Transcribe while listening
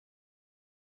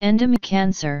Endometrial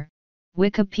cancer,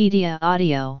 Wikipedia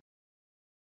audio.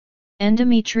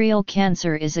 Endometrial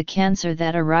cancer is a cancer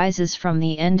that arises from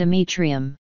the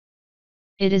endometrium.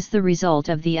 It is the result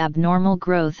of the abnormal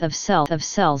growth of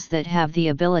cells that have the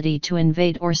ability to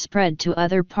invade or spread to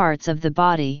other parts of the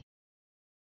body.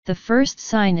 The first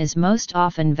sign is most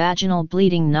often vaginal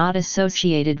bleeding not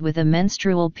associated with a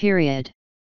menstrual period.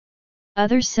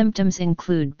 Other symptoms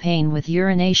include pain with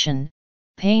urination,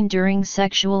 pain during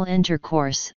sexual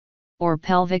intercourse, or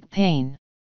pelvic pain.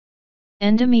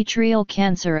 Endometrial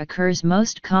cancer occurs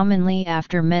most commonly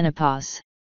after menopause.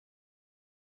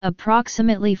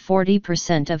 Approximately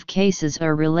 40% of cases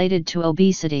are related to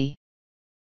obesity.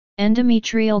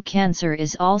 Endometrial cancer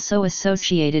is also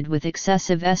associated with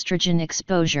excessive estrogen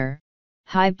exposure,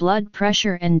 high blood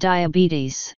pressure and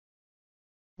diabetes.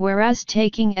 Whereas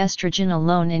taking estrogen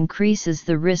alone increases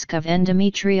the risk of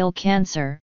endometrial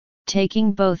cancer,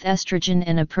 taking both estrogen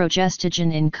and a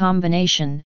progestogen in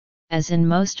combination, as in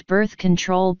most birth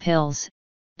control pills,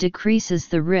 decreases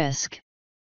the risk.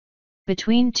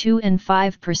 Between 2 and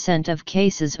 5% of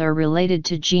cases are related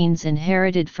to genes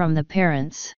inherited from the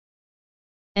parents.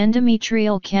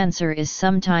 Endometrial cancer is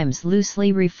sometimes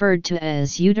loosely referred to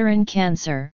as uterine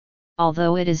cancer,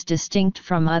 although it is distinct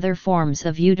from other forms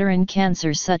of uterine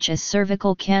cancer such as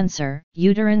cervical cancer,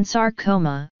 uterine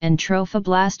sarcoma, and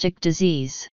trophoblastic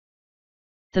disease.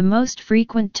 The most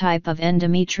frequent type of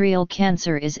endometrial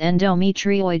cancer is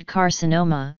endometrioid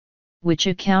carcinoma, which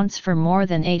accounts for more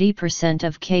than 80%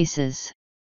 of cases.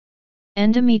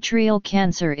 Endometrial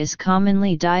cancer is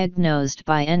commonly diagnosed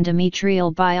by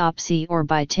endometrial biopsy or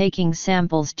by taking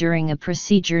samples during a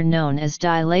procedure known as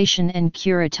dilation and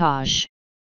curettage.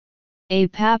 A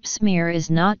pap smear is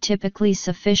not typically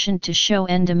sufficient to show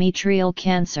endometrial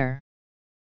cancer.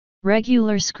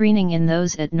 Regular screening in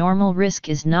those at normal risk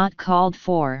is not called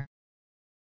for.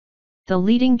 The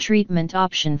leading treatment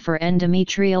option for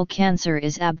endometrial cancer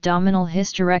is abdominal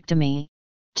hysterectomy,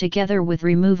 together with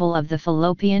removal of the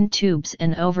fallopian tubes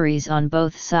and ovaries on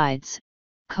both sides,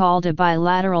 called a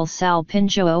bilateral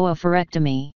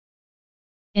salpingo-oophorectomy.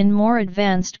 In more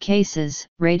advanced cases,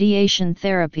 radiation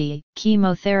therapy,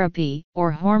 chemotherapy, or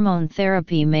hormone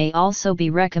therapy may also be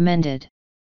recommended.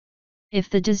 If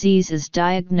the disease is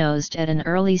diagnosed at an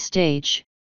early stage,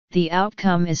 the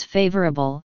outcome is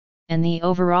favorable, and the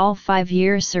overall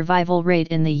 5-year survival rate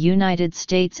in the United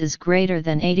States is greater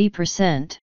than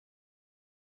 80%.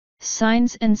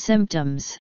 Signs and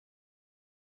symptoms.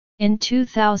 In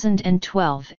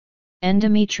 2012,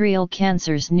 endometrial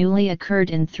cancers newly occurred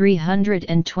in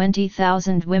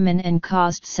 320,000 women and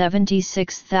caused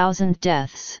 76,000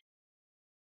 deaths.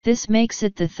 This makes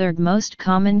it the third most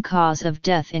common cause of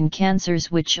death in cancers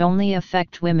which only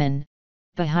affect women,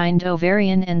 behind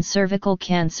ovarian and cervical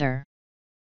cancer.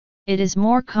 It is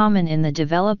more common in the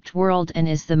developed world and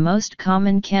is the most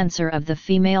common cancer of the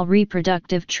female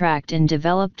reproductive tract in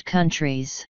developed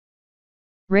countries.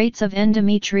 Rates of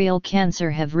endometrial cancer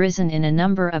have risen in a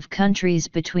number of countries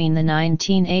between the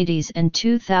 1980s and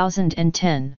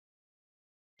 2010.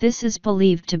 This is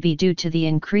believed to be due to the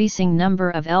increasing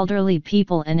number of elderly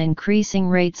people and increasing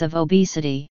rates of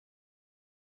obesity.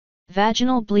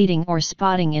 Vaginal bleeding or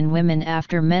spotting in women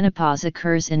after menopause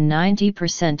occurs in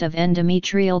 90% of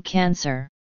endometrial cancer.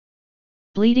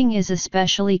 Bleeding is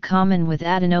especially common with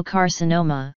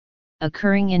adenocarcinoma,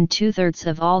 occurring in 2/3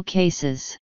 of all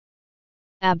cases.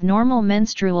 Abnormal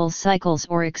menstrual cycles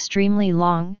or extremely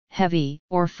long, heavy,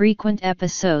 or frequent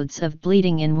episodes of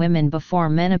bleeding in women before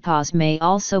menopause may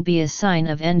also be a sign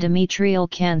of endometrial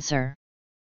cancer.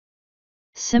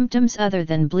 Symptoms other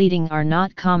than bleeding are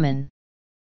not common.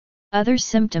 Other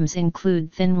symptoms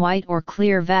include thin white or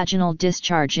clear vaginal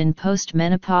discharge in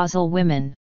postmenopausal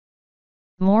women.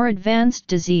 More advanced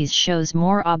disease shows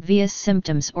more obvious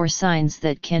symptoms or signs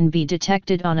that can be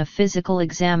detected on a physical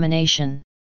examination.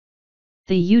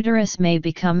 The uterus may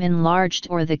become enlarged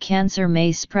or the cancer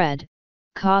may spread,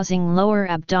 causing lower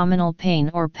abdominal pain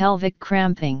or pelvic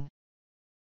cramping.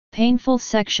 Painful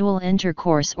sexual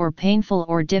intercourse or painful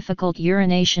or difficult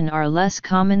urination are less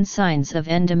common signs of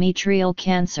endometrial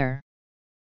cancer.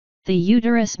 The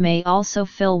uterus may also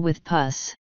fill with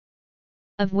pus.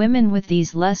 Of women with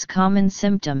these less common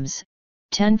symptoms,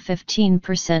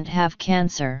 10–15% have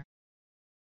cancer.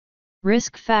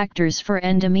 Risk factors for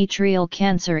endometrial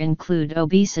cancer include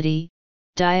obesity,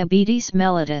 diabetes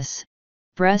mellitus,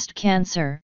 breast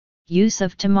cancer, use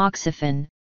of tamoxifen,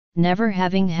 never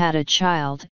having had a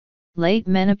child, late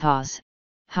menopause,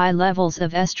 high levels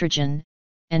of estrogen,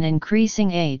 and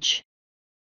increasing age.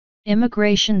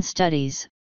 Immigration studies,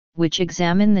 which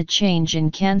examine the change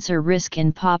in cancer risk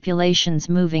in populations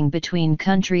moving between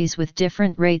countries with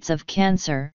different rates of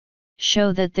cancer,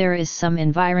 show that there is some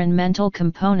environmental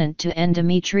component to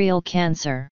endometrial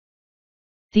cancer.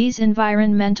 These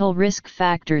environmental risk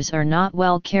factors are not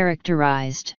well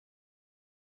characterized.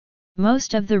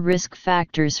 Most of the risk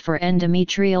factors for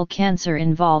endometrial cancer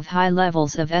involve high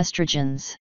levels of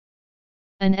estrogens.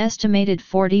 An estimated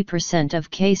 40% of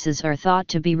cases are thought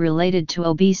to be related to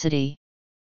obesity.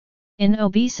 In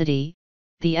obesity,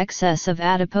 the excess of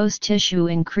adipose tissue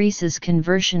increases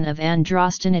conversion of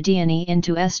androstenedione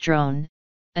into estrone,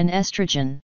 an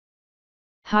estrogen.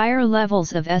 Higher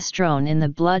levels of estrone in the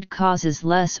blood causes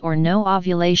less or no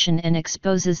ovulation and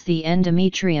exposes the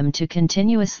endometrium to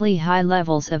continuously high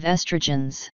levels of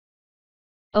estrogens.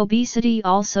 Obesity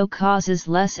also causes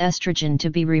less estrogen to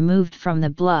be removed from the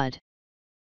blood.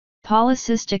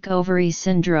 Polycystic ovary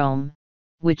syndrome,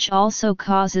 which also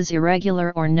causes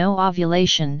irregular or no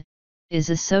ovulation,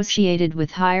 is associated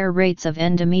with higher rates of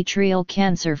endometrial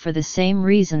cancer for the same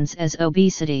reasons as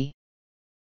obesity.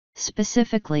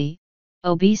 Specifically,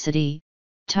 obesity,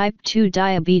 type 2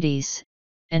 diabetes,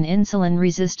 and insulin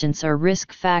resistance are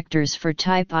risk factors for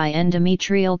type I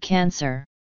endometrial cancer.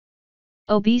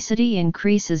 Obesity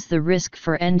increases the risk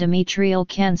for endometrial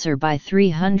cancer by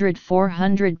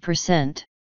 300–400%.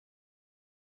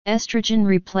 Estrogen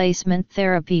replacement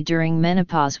therapy during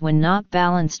menopause when not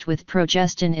balanced with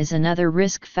progestin is another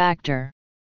risk factor.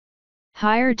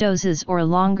 Higher doses or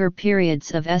longer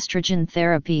periods of estrogen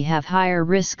therapy have higher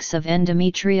risks of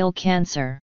endometrial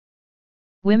cancer.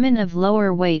 Women of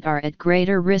lower weight are at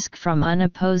greater risk from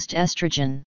unopposed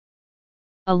estrogen.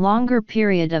 A longer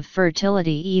period of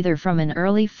fertility either from an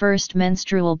early first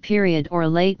menstrual period or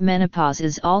late menopause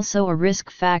is also a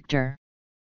risk factor.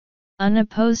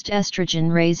 Unopposed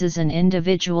estrogen raises an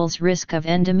individual's risk of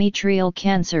endometrial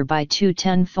cancer by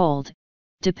 2–10-fold,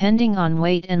 depending on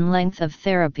weight and length of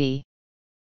therapy.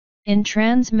 In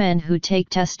trans men who take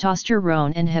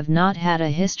testosterone and have not had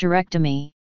a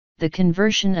hysterectomy, the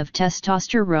conversion of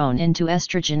testosterone into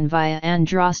estrogen via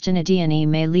androstenedione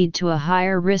may lead to a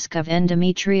higher risk of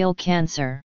endometrial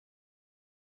cancer.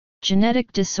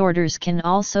 Genetic disorders can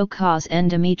also cause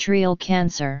endometrial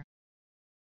cancer.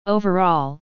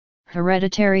 Overall,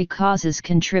 hereditary causes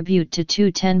contribute to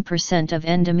 2–10% of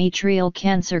endometrial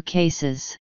cancer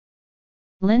cases.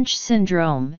 Lynch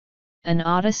syndrome, an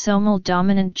autosomal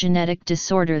dominant genetic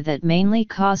disorder that mainly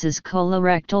causes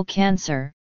colorectal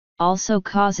cancer, also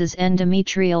causes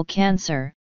endometrial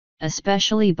cancer,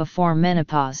 especially before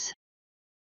menopause.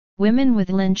 Women with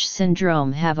Lynch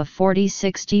syndrome have a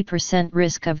 40–60%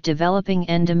 risk of developing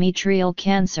endometrial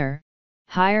cancer,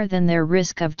 higher than their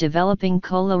risk of developing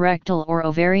colorectal or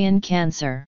ovarian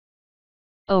cancer.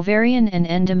 Ovarian and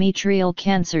endometrial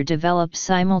cancer develop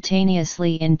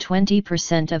simultaneously in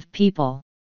 20% of people.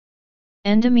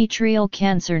 Endometrial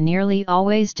cancer nearly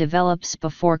always develops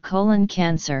before colon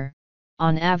cancer,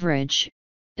 on average,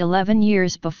 11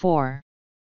 years before.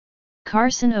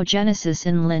 Carcinogenesis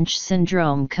in Lynch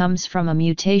syndrome comes from a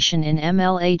mutation in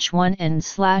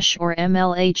MLH1N/ or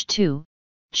MLH2,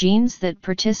 genes that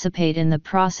participate in the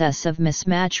process of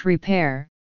mismatch repair,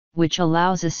 which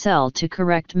allows a cell to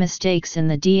correct mistakes in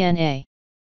the DNA.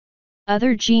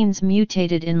 Other genes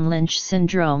mutated in Lynch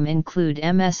syndrome include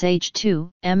MSH2,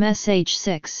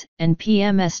 MSH6, and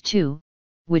PMS2,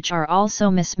 which are also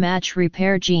mismatch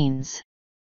repair genes.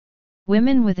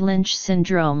 Women with Lynch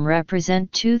syndrome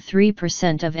represent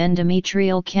 2–3% of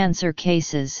endometrial cancer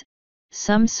cases.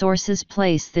 Some sources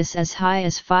place this as high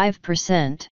as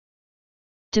 5%.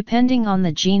 Depending on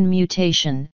the gene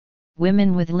mutation,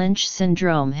 women with Lynch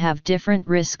syndrome have different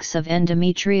risks of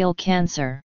endometrial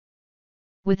cancer.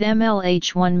 With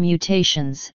MLH1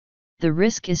 mutations, the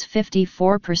risk is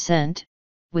 54%,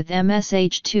 with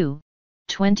MSH2,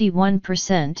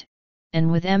 21%,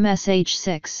 and with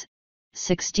MSH6,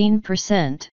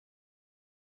 16%.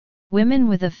 Women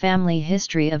with a family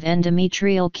history of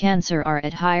endometrial cancer are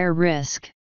at higher risk.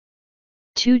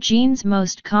 Two genes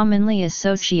most commonly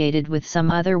associated with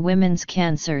some other women's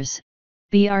cancers,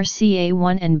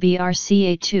 BRCA1 and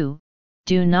BRCA2,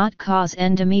 do not cause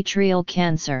endometrial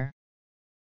cancer.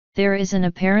 There is an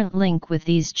apparent link with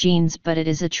these genes, but it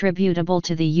is attributable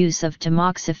to the use of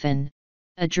tamoxifen,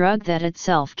 a drug that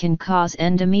itself can cause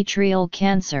endometrial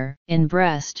cancer in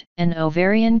breast and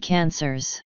ovarian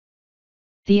cancers.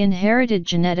 The inherited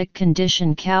genetic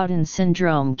condition Cowden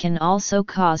syndrome can also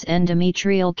cause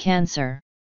endometrial cancer.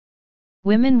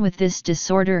 Women with this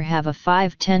disorder have a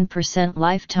 5–10%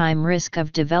 lifetime risk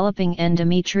of developing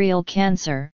endometrial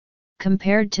cancer,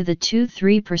 compared to the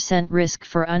 2–3% risk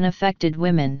for unaffected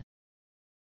women.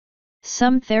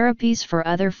 Some therapies for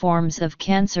other forms of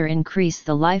cancer increase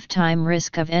the lifetime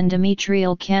risk of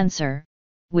endometrial cancer,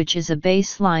 which is a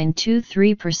baseline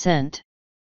 2–3%.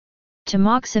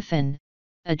 Tamoxifen,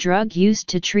 a drug used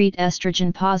to treat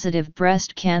estrogen-positive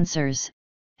breast cancers,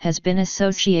 has been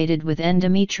associated with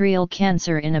endometrial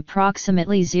cancer in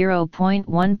approximately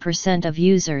 0.1% of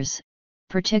users,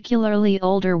 particularly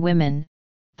older women,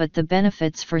 but the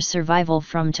benefits for survival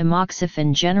from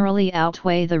tamoxifen generally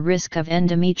outweigh the risk of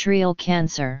endometrial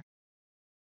cancer.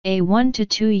 A 1 to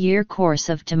 2 year course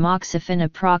of tamoxifen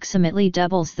approximately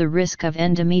doubles the risk of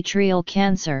endometrial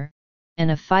cancer,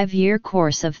 and a 5-year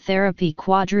course of therapy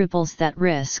quadruples that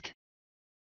risk.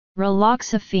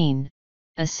 Raloxifene,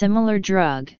 a similar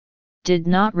drug, did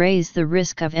not raise the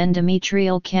risk of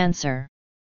endometrial cancer.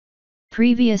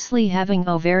 Previously having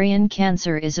ovarian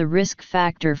cancer is a risk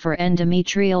factor for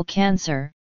endometrial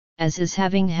cancer, as is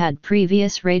having had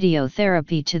previous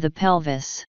radiotherapy to the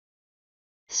pelvis.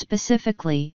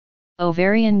 Specifically,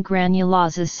 ovarian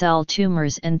granulosa cell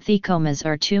tumors and thecomas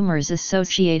are tumors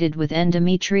associated with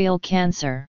endometrial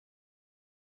cancer.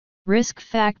 Risk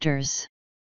factors.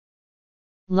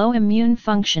 Low immune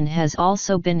function has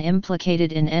also been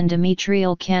implicated in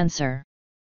endometrial cancer.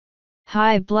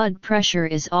 High blood pressure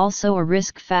is also a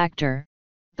risk factor,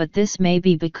 but this may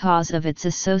be because of its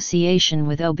association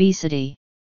with obesity.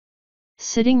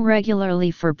 Sitting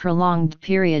regularly for prolonged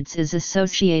periods is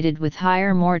associated with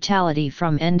higher mortality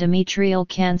from endometrial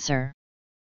cancer.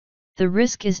 The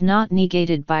risk is not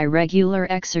negated by regular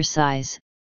exercise,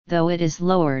 though it is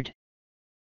lowered.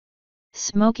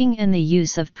 Smoking and the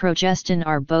use of progestin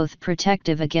are both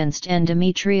protective against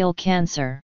endometrial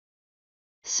cancer.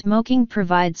 Smoking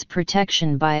provides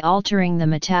protection by altering the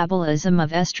metabolism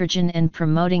of estrogen and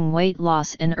promoting weight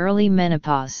loss in early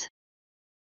menopause.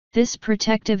 This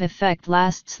protective effect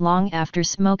lasts long after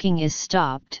smoking is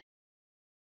stopped.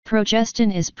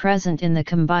 Progestin is present in the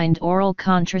combined oral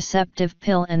contraceptive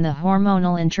pill and the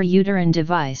hormonal intrauterine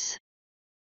device.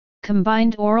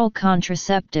 Combined oral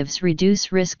contraceptives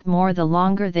reduce risk more the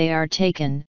longer they are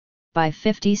taken, by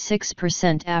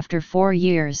 56% after 4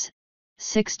 years,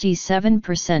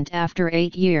 67% after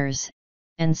 8 years,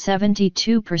 and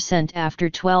 72%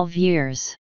 after 12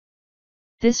 years.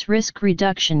 This risk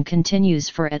reduction continues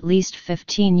for at least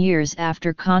 15 years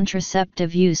after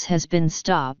contraceptive use has been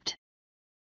stopped.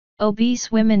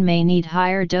 Obese women may need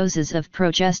higher doses of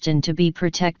progestin to be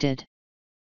protected.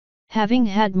 Having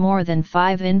had more than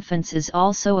 5 infants is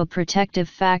also a protective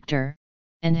factor,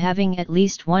 and having at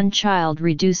least 1 child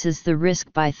reduces the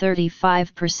risk by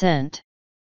 35%.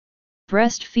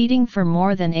 Breastfeeding for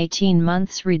more than 18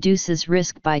 months reduces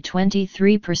risk by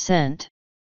 23%.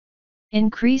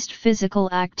 Increased physical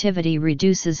activity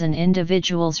reduces an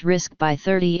individual's risk by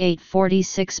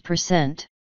 38–46%.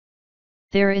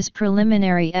 There is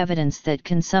preliminary evidence that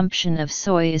consumption of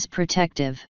soy is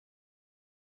protective.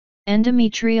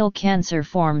 Endometrial cancer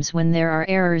forms when there are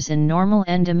errors in normal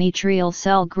endometrial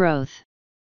cell growth.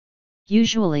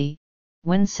 Usually,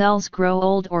 when cells grow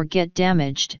old or get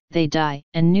damaged, they die,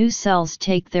 and new cells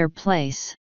take their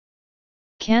place.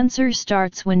 Cancer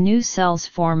starts when new cells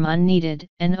form unneeded,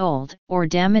 and old or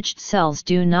damaged cells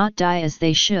do not die as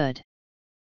they should.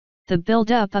 The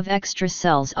buildup of extra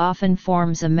cells often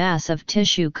forms a mass of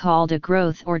tissue called a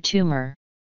growth or tumor.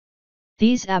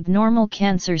 These abnormal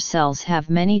cancer cells have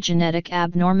many genetic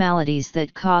abnormalities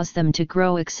that cause them to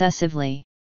grow excessively.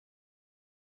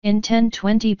 In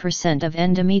 10–20% of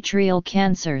endometrial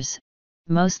cancers,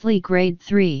 mostly grade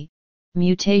 3,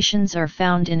 mutations are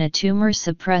found in a tumor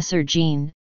suppressor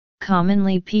gene,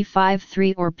 commonly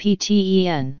P53 or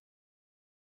PTEN.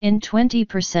 In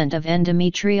 20% of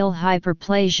endometrial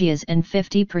hyperplasias and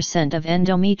 50% of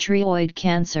endometrioid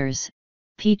cancers,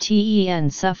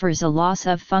 PTEN suffers a loss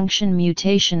of function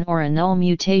mutation or a null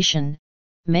mutation,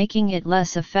 making it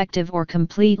less effective or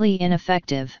completely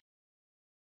ineffective.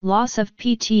 Loss of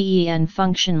PTEN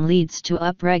function leads to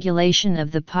upregulation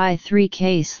of the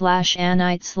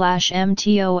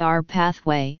Pi3K/anite/mTOR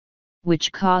pathway,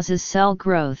 which causes cell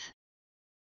growth.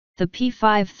 The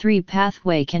P53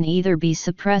 pathway can either be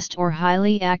suppressed or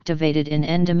highly activated in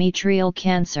endometrial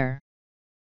cancer.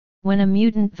 When a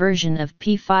mutant version of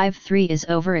P53 is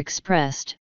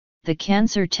overexpressed, the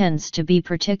cancer tends to be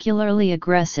particularly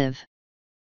aggressive.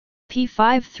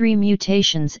 P53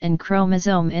 mutations and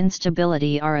chromosome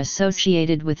instability are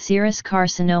associated with serous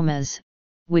carcinomas,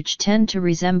 which tend to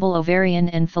resemble ovarian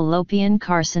and fallopian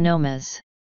carcinomas.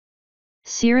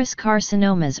 Serous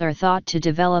carcinomas are thought to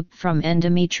develop from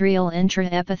endometrial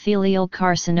intraepithelial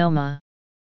carcinoma.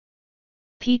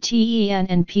 PTEN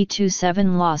and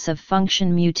P27 loss of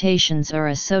function mutations are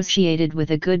associated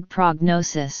with a good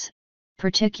prognosis,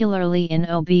 particularly in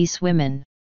obese women.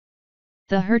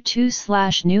 The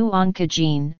HER2/new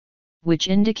oncogene, which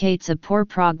indicates a poor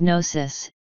prognosis,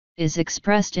 is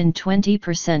expressed in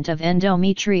 20% of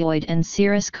endometrioid and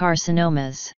serous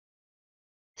carcinomas.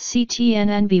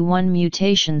 CTNNB1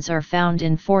 mutations are found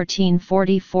in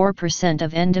 14–44%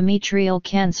 of endometrial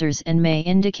cancers and may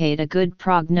indicate a good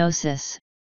prognosis,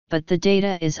 but the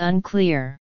data is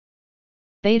unclear.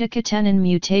 Beta-catenin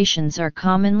mutations are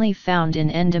commonly found in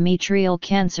endometrial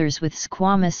cancers with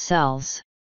squamous cells.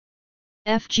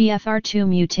 FGFR2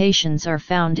 mutations are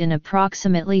found in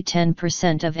approximately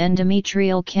 10% of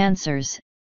endometrial cancers,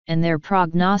 and their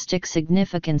prognostic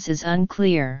significance is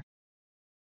unclear.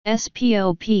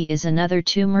 SPOP is another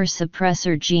tumor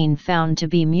suppressor gene found to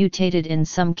be mutated in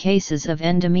some cases of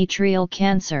endometrial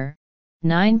cancer,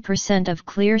 9% of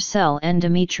clear cell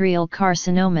endometrial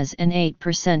carcinomas and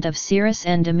 8% of serous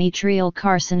endometrial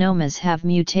carcinomas have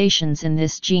mutations in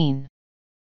this gene.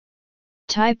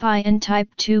 Type I and Type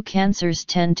II cancers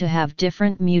tend to have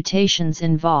different mutations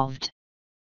involved.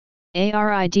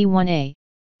 ARID1A,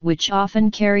 which often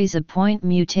carries a point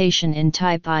mutation in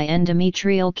Type I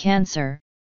endometrial cancer,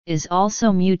 is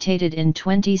also mutated in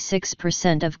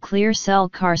 26% of clear cell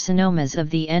carcinomas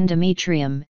of the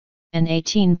endometrium, and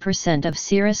 18% of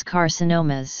serous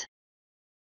carcinomas.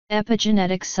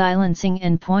 Epigenetic silencing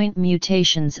and point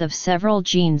mutations of several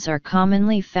genes are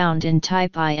commonly found in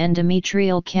Type I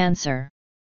endometrial cancer.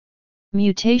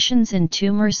 Mutations in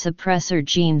tumor suppressor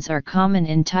genes are common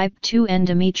in Type II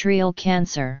endometrial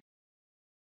cancer.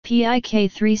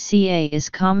 PIK3CA is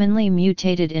commonly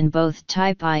mutated in both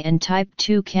Type I and Type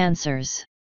II cancers.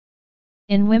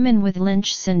 In women with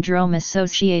Lynch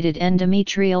syndrome-associated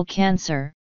endometrial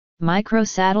cancer,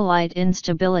 microsatellite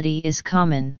instability is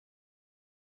common.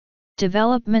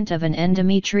 Development of an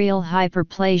endometrial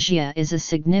hyperplasia is a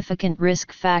significant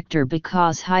risk factor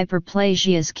because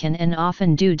hyperplasias can and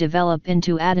often do develop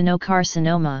into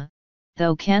adenocarcinoma,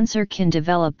 though cancer can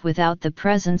develop without the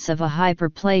presence of a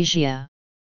hyperplasia.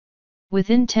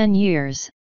 Within 10 years,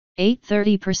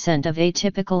 30% of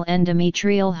atypical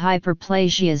endometrial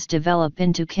hyperplasias develop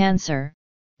into cancer,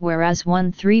 whereas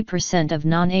 3% of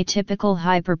non-atypical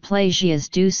hyperplasias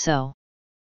do so.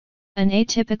 An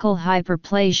atypical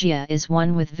hyperplasia is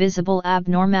one with visible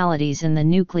abnormalities in the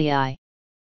nuclei.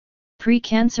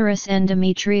 Precancerous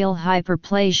endometrial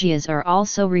hyperplasias are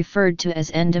also referred to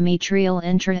as endometrial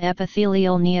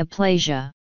intraepithelial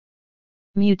neoplasia.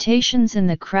 Mutations in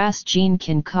the KRAS gene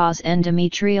can cause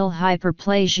endometrial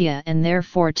hyperplasia and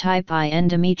therefore Type I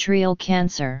endometrial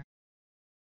cancer.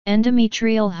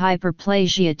 Endometrial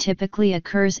hyperplasia typically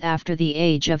occurs after the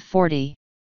age of 40.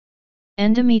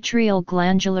 Endometrial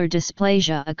glandular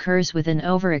dysplasia occurs with an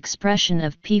overexpression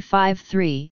of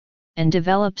p53, and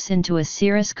develops into a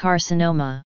serous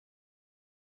carcinoma.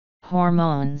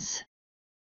 Hormones.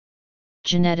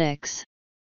 Genetics.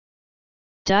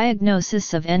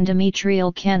 Diagnosis of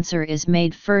endometrial cancer is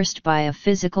made first by a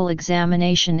physical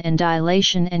examination and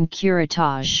dilation and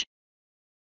curettage.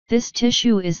 This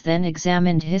tissue is then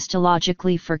examined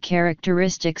histologically for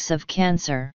characteristics of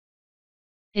cancer.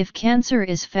 If cancer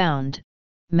is found,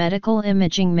 medical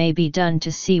imaging may be done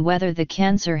to see whether the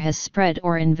cancer has spread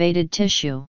or invaded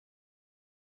tissue.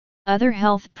 Other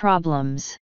health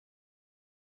problems.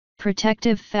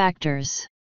 Protective factors.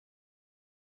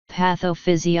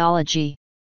 Pathophysiology.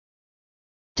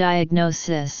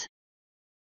 Diagnosis.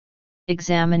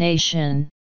 Examination.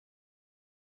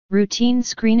 Routine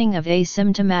screening of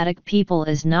asymptomatic people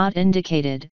is not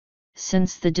indicated,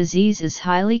 since the disease is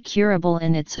highly curable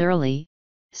in its early,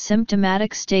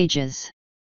 symptomatic stages.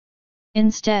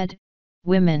 Instead,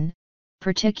 women,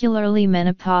 particularly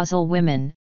menopausal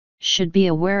women, should be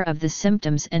aware of the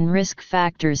symptoms and risk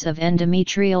factors of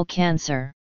endometrial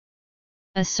cancer.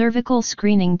 A cervical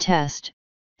screening test,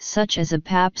 such as a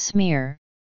pap smear,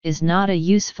 is not a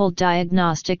useful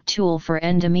diagnostic tool for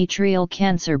endometrial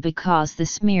cancer because the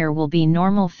smear will be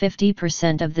normal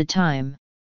 50% of the time.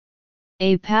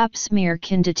 A pap smear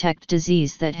can detect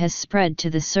disease that has spread to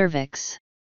the cervix.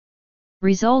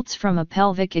 Results from a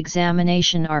pelvic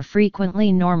examination are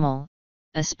frequently normal,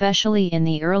 especially in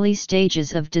the early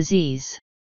stages of disease.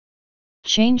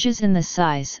 Changes in the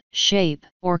size, shape,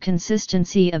 or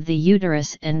consistency of the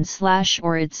uterus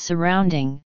and/or its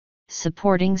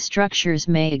supporting structures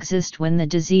may exist when the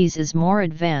disease is more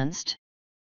advanced.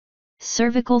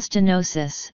 Cervical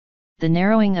stenosis, the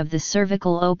narrowing of the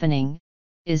cervical opening,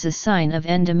 is a sign of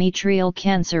endometrial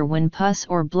cancer when pus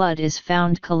or blood is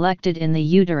found collected in the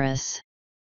uterus.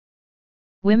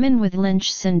 Women with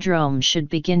Lynch syndrome should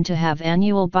begin to have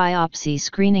annual biopsy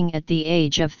screening at the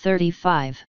age of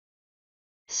 35.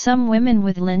 Some women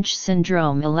with Lynch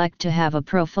syndrome elect to have a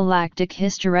prophylactic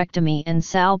hysterectomy and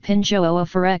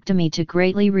salpingo-oophorectomy to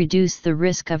greatly reduce the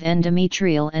risk of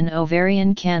endometrial and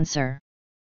ovarian cancer.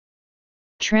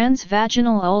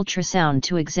 Transvaginal ultrasound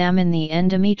to examine the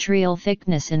endometrial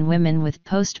thickness in women with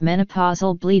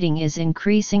postmenopausal bleeding is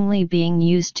increasingly being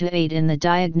used to aid in the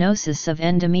diagnosis of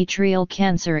endometrial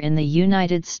cancer in the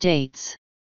United States.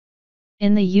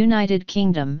 In the United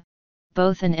Kingdom,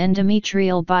 both an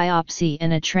endometrial biopsy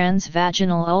and a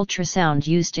transvaginal ultrasound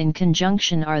used in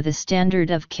conjunction are the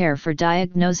standard of care for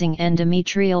diagnosing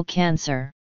endometrial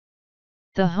cancer.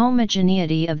 The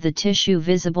homogeneity of the tissue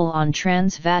visible on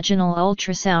transvaginal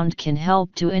ultrasound can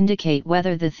help to indicate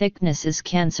whether the thickness is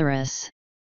cancerous.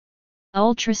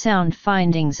 Ultrasound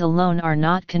findings alone are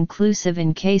not conclusive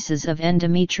in cases of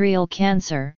endometrial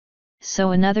cancer,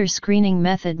 so another screening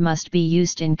method must be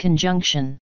used in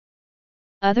conjunction.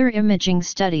 Other imaging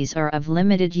studies are of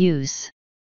limited use.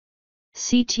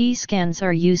 CT scans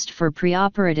are used for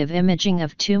preoperative imaging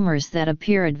of tumors that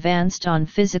appear advanced on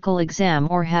physical exam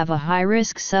or have a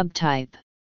high-risk subtype.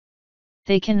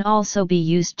 They can also be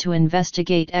used to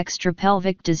investigate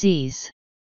extrapelvic disease.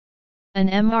 An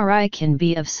MRI can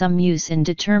be of some use in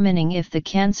determining if the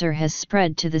cancer has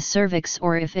spread to the cervix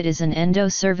or if it is an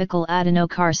endocervical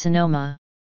adenocarcinoma.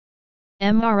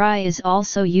 MRI is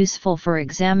also useful for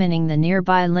examining the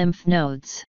nearby lymph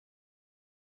nodes.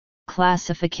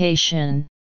 Classification.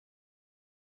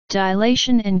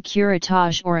 Dilation and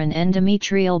curettage or an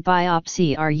endometrial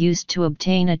biopsy are used to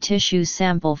obtain a tissue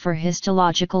sample for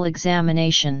histological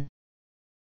examination.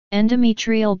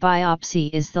 Endometrial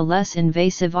biopsy is the less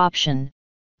invasive option,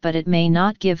 but it may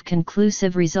not give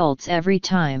conclusive results every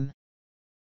time.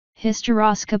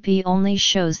 Hysteroscopy only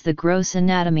shows the gross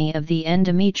anatomy of the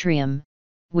endometrium,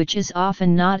 which is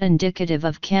often not indicative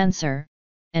of cancer,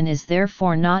 and is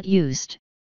therefore not used,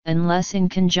 unless in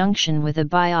conjunction with a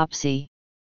biopsy.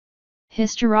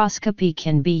 Hysteroscopy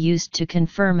can be used to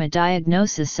confirm a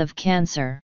diagnosis of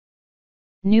cancer.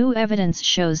 New evidence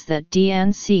shows that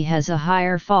DNC has a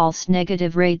higher false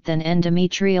negative rate than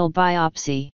endometrial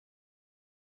biopsy.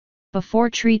 Before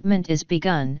treatment is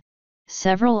begun,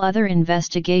 several other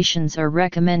investigations are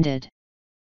recommended.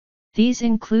 These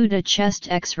include a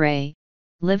chest X-ray,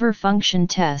 liver function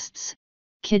tests,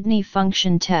 kidney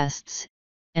function tests,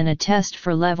 and a test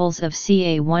for levels of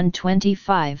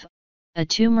CA-125, a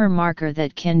tumor marker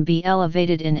that can be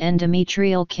elevated in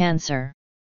endometrial cancer.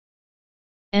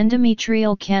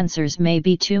 Endometrial cancers may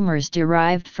be tumors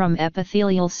derived from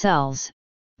epithelial cells,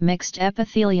 mixed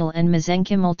epithelial and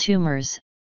mesenchymal tumors,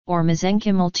 or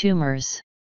mesenchymal tumors.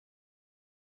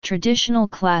 Traditional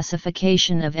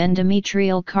classification of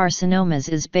endometrial carcinomas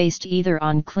is based either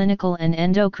on clinical and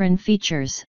endocrine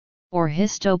features, or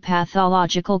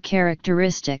histopathological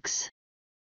characteristics.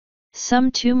 Some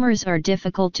tumors are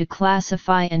difficult to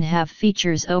classify and have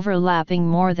features overlapping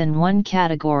more than one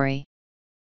category.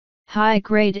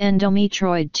 High-grade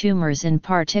endometrioid tumors in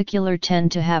particular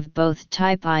tend to have both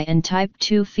type I and type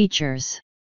II features.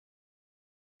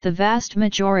 The vast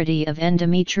majority of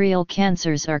endometrial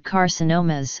cancers are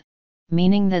carcinomas,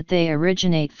 meaning that they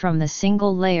originate from the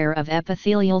single layer of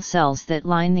epithelial cells that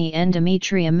line the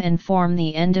endometrium and form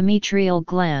the endometrial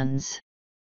glands.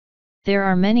 There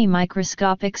are many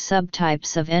microscopic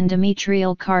subtypes of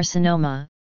endometrial carcinoma,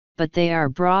 but they are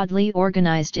broadly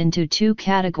organized into two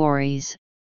categories,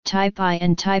 type I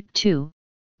and type II,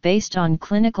 based on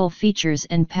clinical features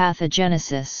and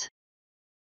pathogenesis.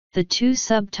 The two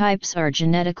subtypes are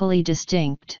genetically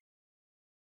distinct.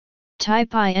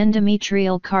 Type I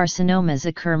endometrial carcinomas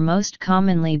occur most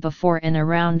commonly before and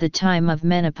around the time of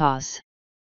menopause.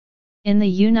 In the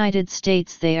United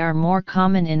States they are more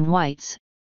common in whites,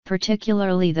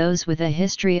 particularly those with a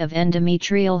history of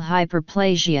endometrial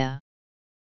hyperplasia.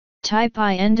 Type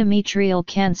I endometrial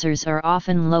cancers are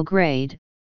often low-grade,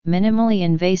 minimally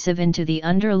invasive into the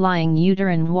underlying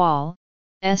uterine wall,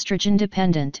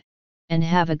 estrogen-dependent, and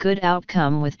have a good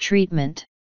outcome with treatment.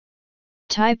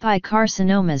 Type I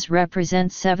carcinomas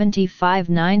represent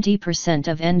 75–90%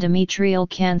 of endometrial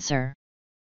cancer.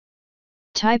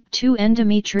 Type II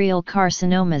endometrial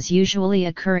carcinomas usually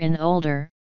occur in older,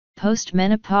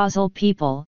 postmenopausal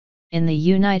people, in the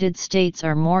United States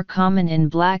are more common in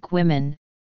Black women,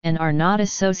 and are not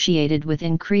associated with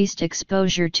increased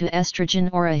exposure to estrogen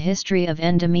or a history of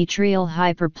endometrial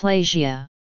hyperplasia.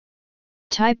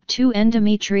 Type II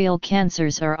endometrial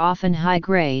cancers are often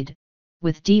high-grade,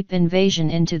 with deep invasion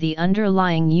into the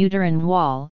underlying uterine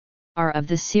wall, are of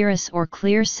the serous or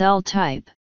clear cell type,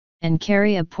 and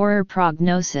carry a poorer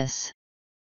prognosis.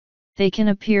 They can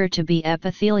appear to be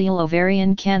epithelial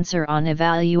ovarian cancer on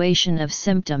evaluation of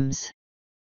symptoms.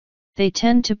 They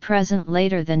tend to present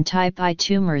later than type I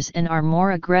tumors and are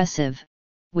more aggressive,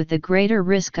 with a greater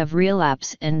risk of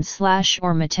relapse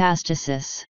and/or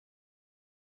metastasis.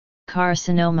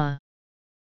 Carcinoma.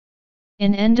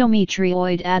 In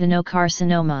endometrioid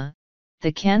adenocarcinoma,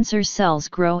 the cancer cells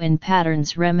grow in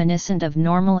patterns reminiscent of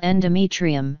normal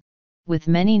endometrium, with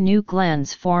many new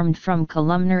glands formed from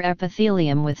columnar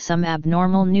epithelium with some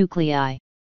abnormal nuclei.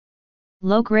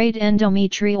 Low-grade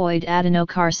endometrioid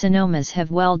adenocarcinomas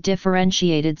have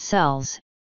well-differentiated cells,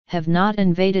 have not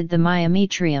invaded the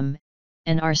myometrium,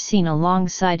 and are seen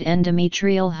alongside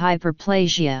endometrial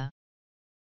hyperplasia.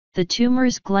 The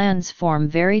tumor's glands form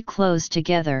very close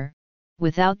together,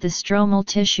 without the stromal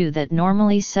tissue that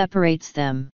normally separates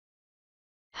them.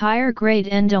 Higher-grade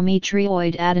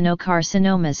endometrioid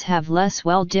adenocarcinomas have less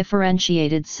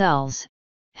well-differentiated cells,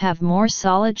 have more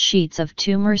solid sheets of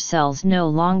tumor cells no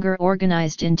longer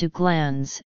organized into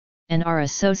glands, and are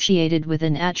associated with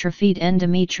an atrophied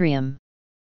endometrium.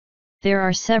 There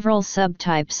are several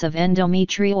subtypes of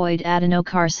endometrioid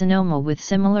adenocarcinoma with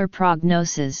similar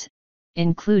prognosis,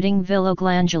 including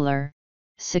viloglandular,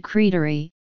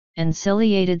 secretory, and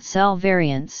ciliated cell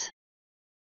variants.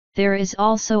 There is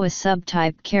also a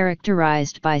subtype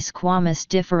characterized by squamous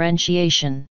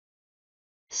differentiation.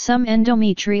 Some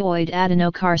endometrioid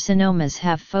adenocarcinomas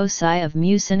have foci of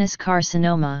mucinous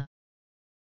carcinoma.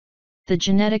 The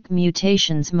genetic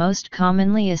mutations most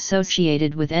commonly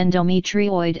associated with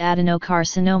endometrioid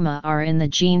adenocarcinoma are in the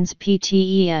genes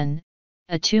PTEN,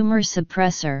 a tumor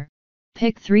suppressor,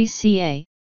 PIK3CA,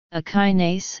 a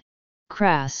kinase,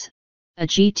 KRAS, a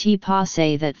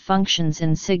GT-POS-A that functions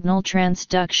in signal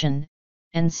transduction,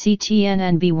 and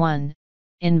CTNNB1,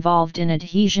 involved in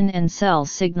adhesion and cell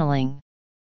signaling.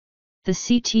 The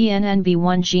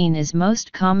CTNNB1 gene is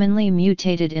most commonly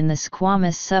mutated in the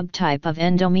squamous subtype of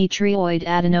endometrioid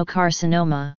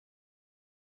adenocarcinoma.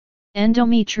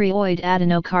 Endometrioid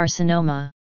adenocarcinoma.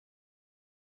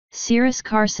 Serous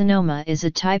carcinoma is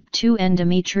a type 2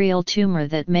 endometrial tumor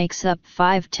that makes up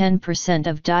 5–10%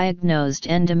 of diagnosed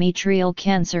endometrial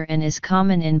cancer and is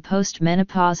common in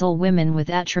postmenopausal women with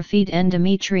atrophied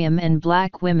endometrium and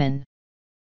Black women.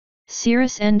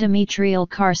 Serous endometrial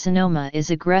carcinoma is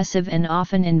aggressive and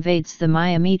often invades the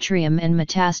myometrium and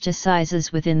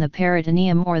metastasizes within the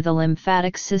peritoneum or the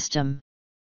lymphatic system.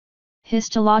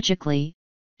 Histologically,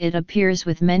 it appears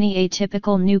with many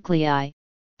atypical nuclei,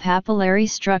 papillary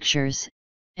structures,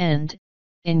 and,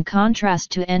 in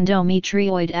contrast to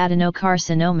endometrioid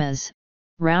adenocarcinomas,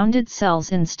 rounded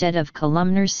cells instead of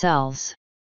columnar cells.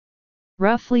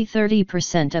 Roughly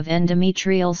 30% of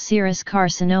endometrial serous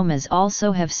carcinomas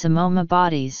also have psammoma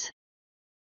bodies.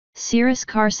 Serous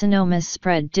carcinomas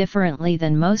spread differently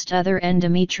than most other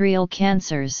endometrial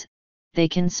cancers. They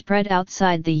can spread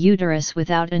outside the uterus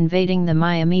without invading the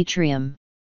myometrium.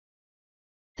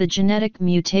 The genetic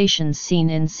mutations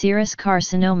seen in serous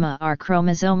carcinoma are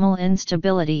chromosomal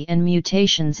instability and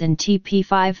mutations in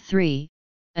TP53,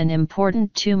 an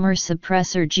important tumor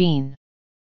suppressor gene.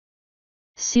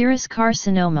 Serous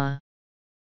carcinoma,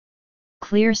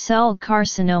 clear cell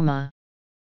carcinoma,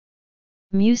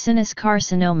 mucinous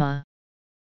carcinoma.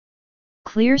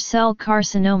 Clear cell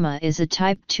carcinoma is a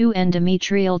type 2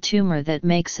 endometrial tumor that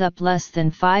makes up less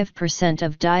than 5%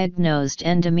 of diagnosed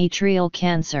endometrial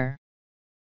cancer.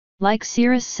 Like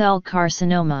serous cell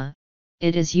carcinoma,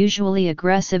 it is usually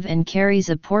aggressive and carries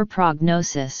a poor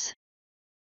prognosis.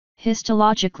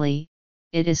 Histologically,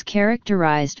 it is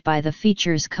characterized by the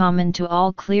features common to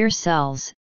all clear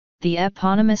cells, the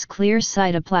eponymous clear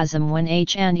cytoplasm when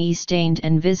H&E stained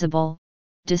and visible,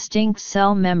 distinct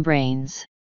cell membranes.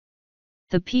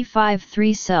 The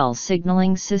P53 cell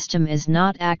signaling system is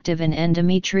not active in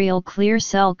endometrial clear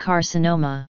cell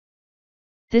carcinoma.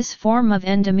 This form of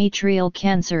endometrial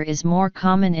cancer is more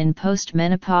common in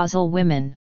postmenopausal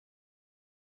women.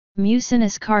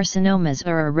 Mucinous carcinomas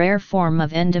are a rare form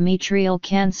of endometrial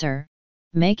cancer,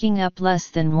 making up less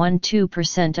than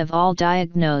 1–2% of all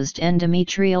diagnosed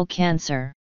endometrial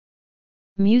cancer.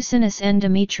 Mucinous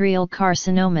endometrial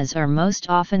carcinomas are most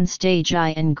often stage I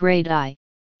and grade I,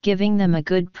 giving them a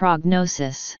good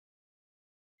prognosis.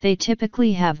 They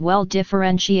typically have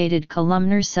well-differentiated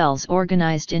columnar cells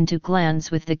organized into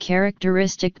glands with the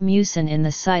characteristic mucin in the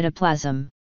cytoplasm.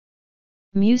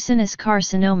 Mucinous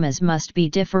carcinomas must be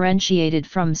differentiated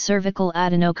from cervical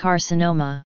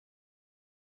adenocarcinoma.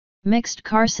 Mixed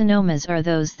carcinomas are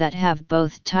those that have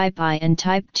both type I and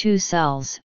type 2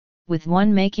 cells, with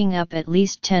one making up at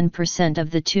least 10%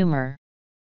 of the tumor.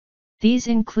 These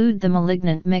include the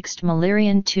malignant mixed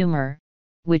Müllerian tumor,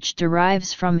 which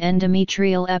derives from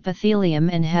endometrial epithelium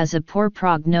and has a poor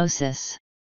prognosis.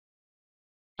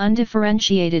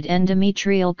 Undifferentiated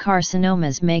endometrial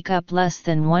carcinomas make up less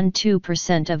than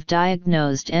 1–2% of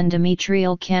diagnosed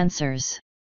endometrial cancers.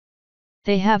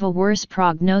 They have a worse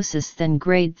prognosis than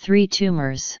grade 3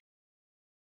 tumors.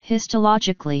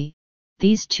 Histologically,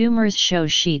 these tumors show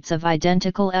sheets of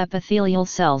identical epithelial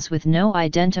cells with no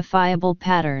identifiable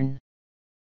pattern.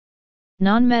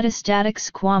 Non-metastatic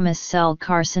squamous cell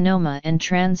carcinoma and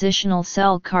transitional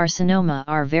cell carcinoma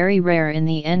are very rare in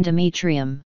the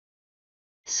endometrium.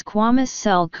 Squamous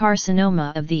cell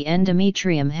carcinoma of the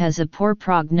endometrium has a poor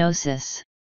prognosis.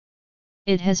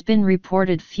 It has been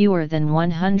reported fewer than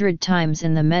 100 times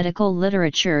in the medical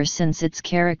literature since its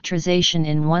characterization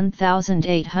in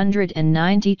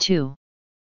 1892.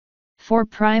 For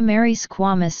primary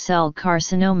squamous cell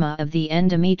carcinoma of the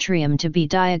endometrium to be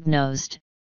diagnosed,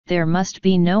 there must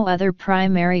be no other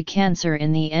primary cancer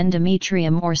in the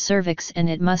endometrium or cervix, and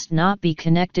it must not be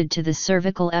connected to the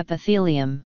cervical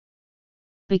epithelium.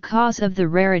 Because of the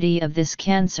rarity of this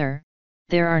cancer,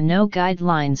 there are no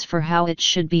guidelines for how it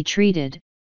should be treated,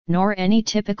 nor any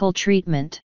typical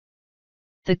treatment.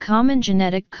 The common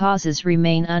genetic causes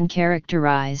remain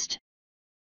uncharacterized.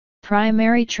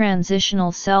 Primary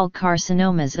transitional cell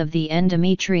carcinomas of the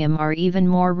endometrium are even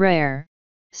more rare.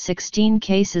 16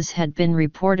 cases had been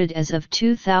reported as of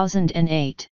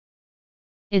 2008.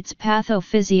 Its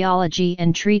pathophysiology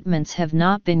and treatments have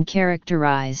not been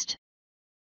characterized.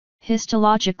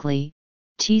 Histologically,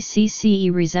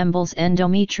 TCCE resembles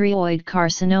endometrioid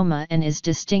carcinoma and is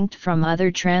distinct from other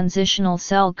transitional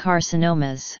cell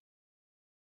carcinomas.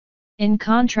 In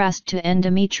contrast to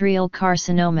endometrial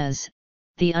carcinomas,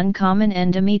 the uncommon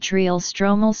endometrial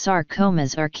stromal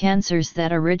sarcomas are cancers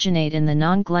that originate in the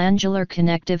non-glandular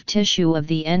connective tissue of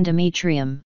the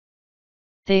endometrium.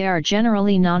 They are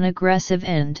generally non-aggressive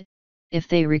and, if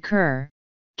they recur,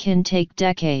 can take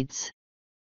decades.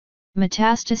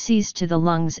 Metastases to the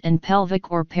lungs and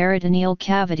pelvic or peritoneal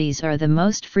cavities are the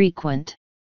most frequent.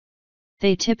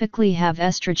 They typically have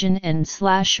estrogen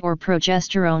and/or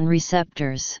progesterone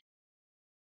receptors.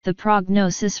 The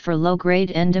prognosis for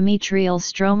low-grade endometrial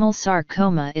stromal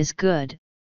sarcoma is good,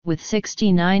 with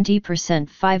 60–90%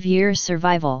 5-year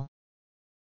survival.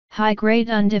 High-grade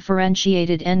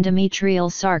undifferentiated endometrial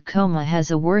sarcoma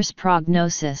has a worse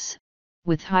prognosis,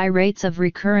 with high rates of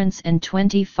recurrence and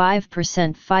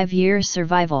 25% 5-year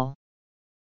survival.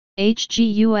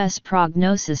 HGUS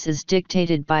prognosis is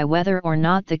dictated by whether or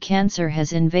not the cancer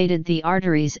has invaded the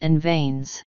arteries and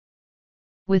veins.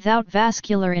 Without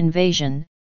vascular invasion,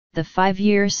 the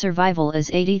 5-year survival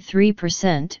is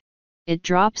 83%, it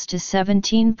drops to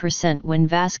 17% when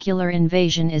vascular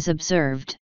invasion is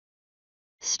observed.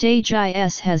 Stage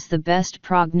IS has the best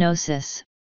prognosis,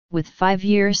 with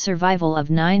 5-year survival of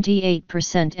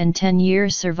 98% and 10-year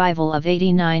survival of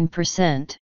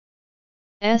 89%.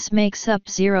 S makes up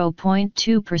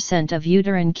 0.2% of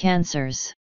uterine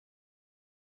cancers.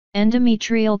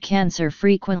 Endometrial cancer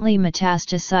frequently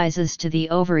metastasizes to the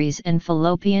ovaries and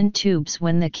fallopian tubes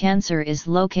when the cancer is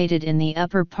located in the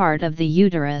upper part of the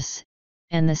uterus,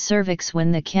 and the cervix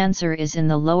when the cancer is in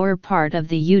the lower part of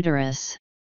the uterus.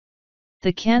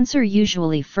 The cancer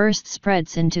usually first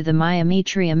spreads into the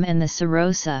myometrium and the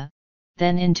serosa,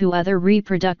 then into other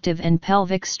reproductive and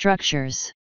pelvic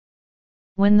structures.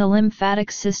 When the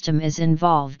lymphatic system is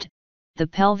involved, the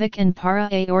pelvic and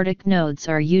para-aortic nodes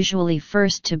are usually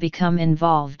first to become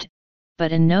involved,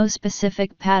 but in no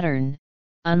specific pattern,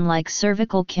 unlike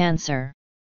cervical cancer.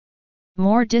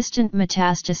 More distant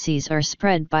metastases are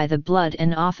spread by the blood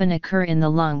and often occur in the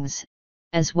lungs,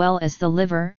 as well as the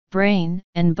liver, brain,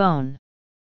 and bone.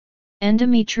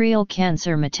 Endometrial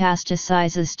cancer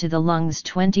metastasizes to the lungs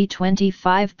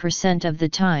 20–25% of the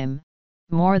time,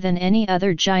 more than any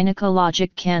other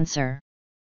gynecologic cancer.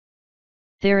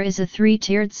 There is a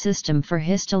 3-tiered system for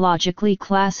histologically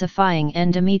classifying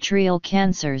endometrial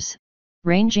cancers,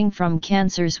 ranging from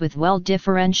cancers with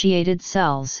well-differentiated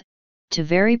cells, to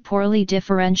very poorly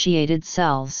differentiated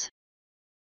cells.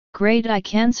 Grade I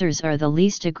cancers are the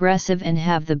least aggressive and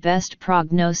have the best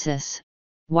prognosis,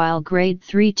 while grade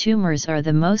 3 tumors are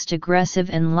the most aggressive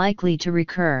and likely to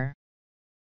recur.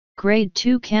 Grade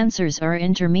 2 cancers are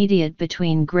intermediate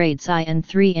between grades I and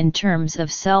 3 in terms of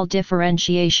cell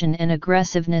differentiation and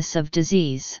aggressiveness of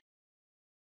disease.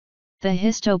 The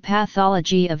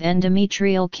histopathology of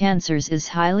endometrial cancers is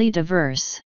highly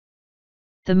diverse.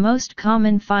 The most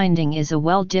common finding is a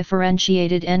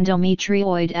well-differentiated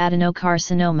endometrioid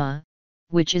adenocarcinoma,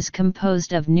 which is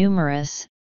composed of numerous,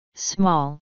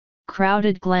 small,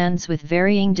 crowded glands with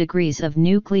varying degrees of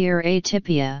nuclear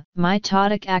atypia,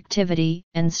 mitotic activity,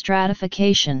 and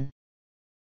stratification.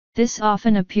 This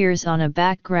often appears on a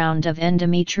background of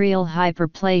endometrial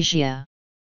hyperplasia.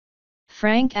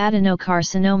 Frank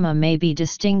adenocarcinoma may be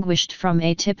distinguished from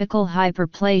atypical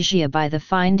hyperplasia by the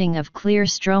finding of clear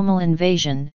stromal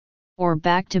invasion, or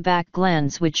back-to-back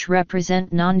glands which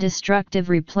represent non-destructive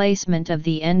replacement of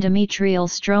the endometrial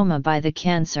stroma by the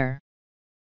cancer.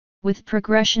 With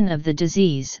progression of the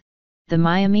disease, the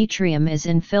myometrium is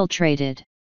infiltrated.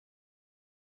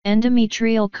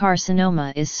 Endometrial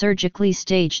carcinoma is surgically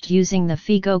staged using the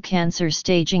FIGO cancer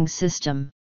staging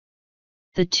system.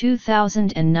 The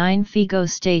 2009 FIGO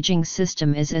staging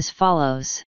system is as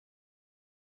follows.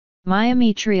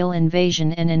 Myometrial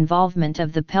invasion and involvement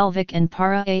of the pelvic and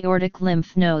para-aortic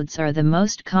lymph nodes are the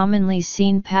most commonly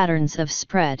seen patterns of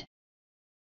spread.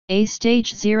 A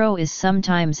stage 0 is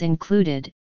sometimes included,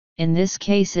 in this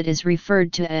case it is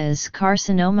referred to as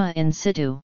carcinoma in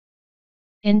situ.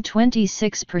 In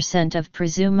 26% of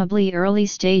presumably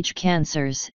early-stage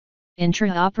cancers,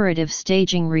 intraoperative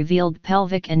staging revealed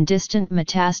pelvic and distant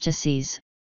metastases,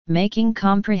 making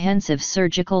comprehensive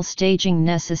surgical staging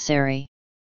necessary.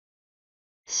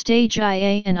 Stage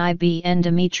IA and IB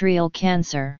endometrial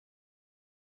cancer.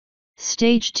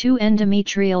 Stage 2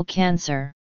 endometrial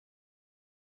cancer.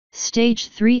 Stage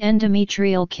 3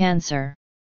 endometrial cancer.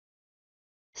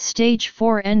 Stage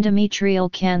 4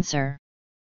 endometrial cancer.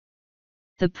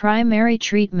 The primary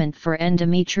treatment for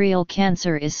endometrial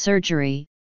cancer is surgery.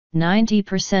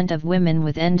 90% of women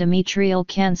with endometrial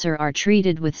cancer are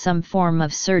treated with some form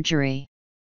of surgery.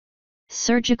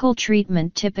 Surgical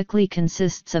treatment typically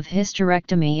consists of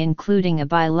hysterectomy including a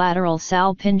bilateral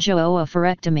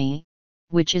salpingo-oophorectomy,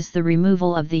 which is the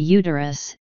removal of the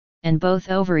uterus, and both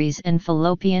ovaries and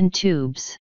fallopian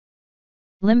tubes.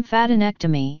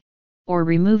 Lymphadenectomy, or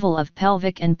removal of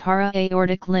pelvic and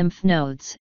para-aortic lymph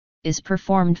nodes, is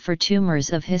performed for tumors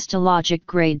of histologic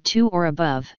grade 2 or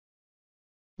above.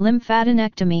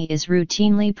 Lymphadenectomy is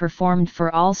routinely performed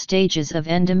for all stages of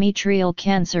endometrial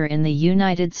cancer in the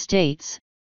United States,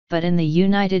 but in the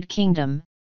United Kingdom,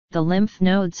 the lymph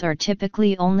nodes are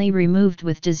typically only removed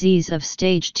with disease of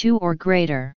stage 2 or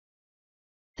greater.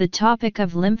 The topic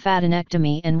of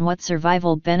lymphadenectomy and what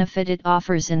survival benefit it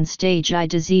offers in stage I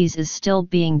disease is still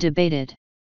being debated.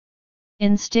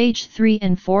 In stage 3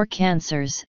 and 4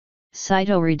 cancers,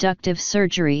 cytoreductive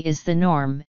surgery is the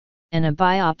norm, and a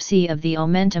biopsy of the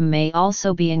omentum may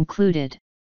also be included.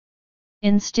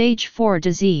 In stage 4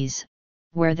 disease,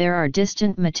 where there are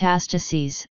distant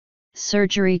metastases,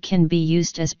 surgery can be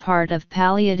used as part of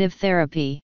palliative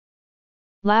therapy.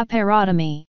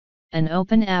 Laparotomy, an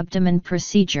open abdomen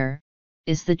procedure,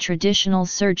 is the traditional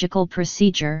surgical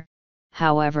procedure.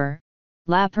 However,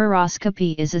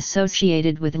 laparoscopy is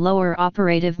associated with lower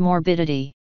operative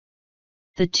morbidity.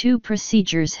 The two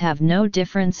procedures have no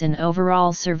difference in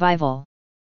overall survival.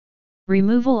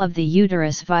 Removal of the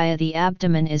uterus via the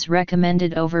abdomen is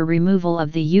recommended over removal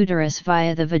of the uterus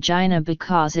via the vagina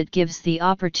because it gives the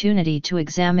opportunity to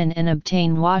examine and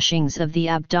obtain washings of the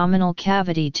abdominal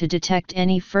cavity to detect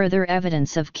any further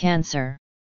evidence of cancer.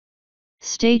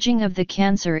 Staging of the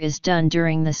cancer is done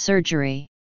during the surgery.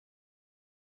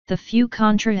 The few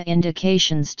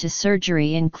contraindications to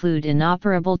surgery include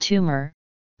inoperable tumor,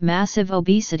 massive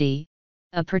obesity,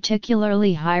 a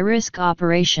particularly high-risk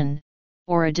operation,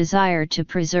 or a desire to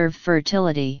preserve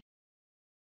fertility.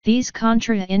 These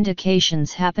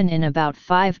contraindications happen in about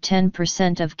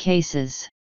 5–10% of cases.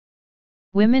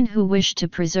 Women who wish to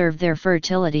preserve their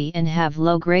fertility and have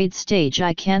low-grade stage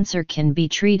I cancer can be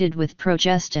treated with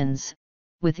progestins,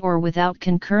 with or without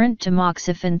concurrent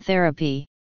tamoxifen therapy.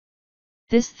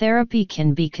 This therapy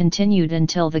can be continued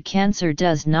until the cancer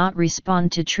does not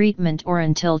respond to treatment or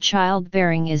until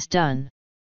childbearing is done.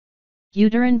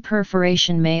 Uterine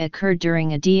perforation may occur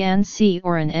during a DNC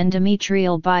or an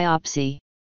endometrial biopsy.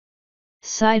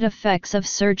 Side effects of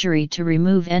surgery to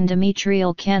remove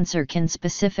endometrial cancer can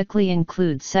specifically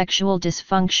include sexual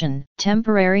dysfunction,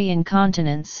 temporary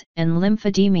incontinence, and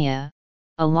lymphedema,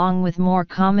 along with more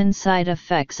common side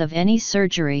effects of any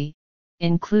surgery,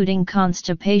 including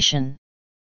constipation.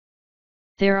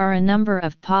 There are a number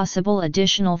of possible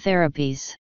additional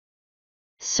therapies.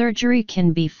 Surgery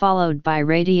can be followed by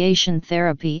radiation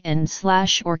therapy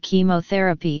and/or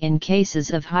chemotherapy in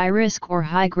cases of high-risk or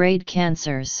high-grade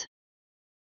cancers.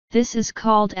 This is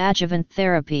called adjuvant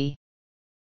therapy.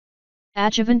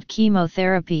 Adjuvant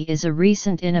chemotherapy is a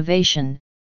recent innovation,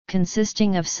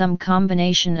 consisting of some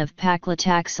combination of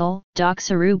paclitaxel,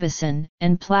 doxorubicin,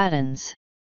 and platins.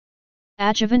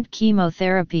 Adjuvant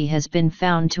chemotherapy has been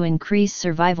found to increase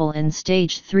survival in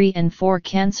stage 3 and 4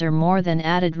 cancer more than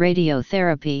added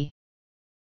radiotherapy.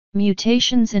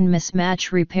 Mutations in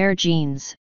mismatch repair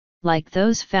genes, like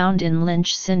those found in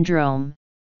Lynch syndrome,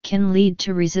 can lead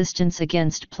to resistance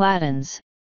against platins,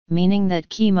 meaning that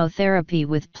chemotherapy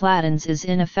with platins is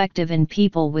ineffective in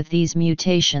people with these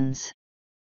mutations.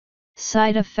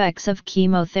 Side effects of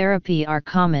chemotherapy are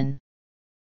common.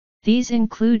 These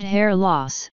include hair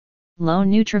loss, low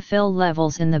neutrophil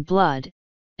levels in the blood,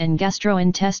 and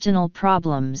gastrointestinal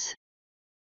problems.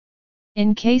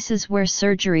 In cases where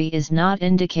surgery is not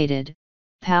indicated,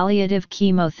 palliative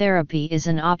chemotherapy is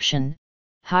an option.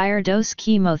 Higher dose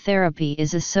chemotherapy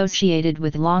is associated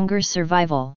with longer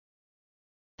survival.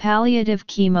 Palliative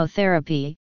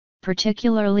chemotherapy,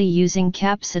 particularly using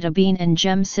capecitabine and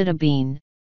gemcitabine,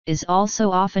 is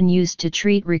also often used to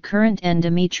treat recurrent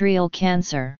endometrial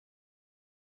cancer.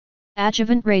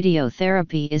 Adjuvant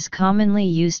radiotherapy is commonly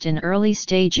used in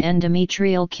early-stage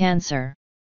endometrial cancer.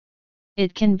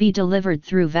 It can be delivered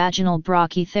through vaginal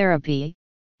brachytherapy,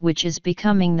 which is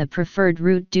becoming the preferred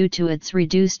route due to its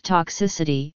reduced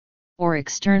toxicity, or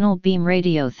external beam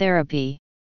radiotherapy.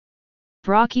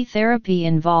 Brachytherapy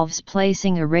involves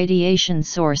placing a radiation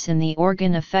source in the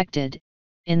organ affected.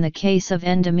 In the case of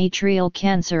endometrial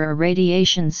cancer, a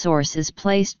radiation source is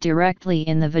placed directly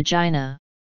in the vagina.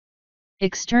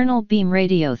 External beam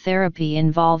radiotherapy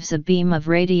involves a beam of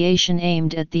radiation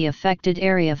aimed at the affected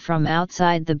area from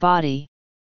outside the body.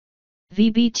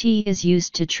 VBT is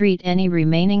used to treat any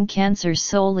remaining cancer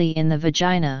solely in the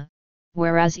vagina,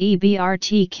 whereas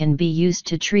EBRT can be used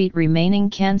to treat remaining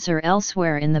cancer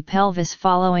elsewhere in the pelvis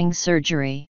following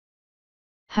surgery.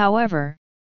 However,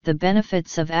 the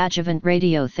benefits of adjuvant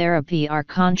radiotherapy are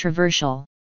controversial.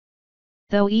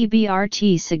 Though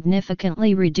EBRT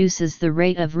significantly reduces the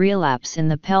rate of relapse in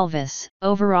the pelvis,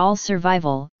 overall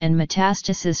survival and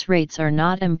metastasis rates are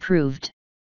not improved.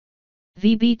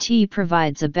 VBT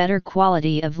provides a better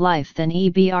quality of life than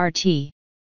EBRT.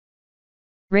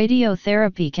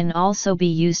 Radiotherapy can also be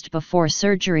used before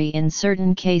surgery in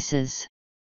certain cases.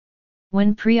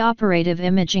 When preoperative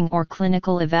imaging or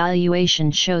clinical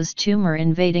evaluation shows tumor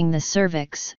invading the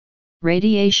cervix,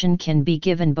 radiation can be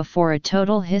given before a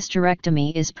total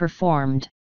hysterectomy is performed.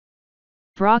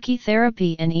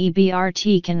 Brachytherapy and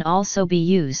EBRT can also be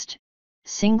used,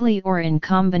 singly or in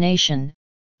combination,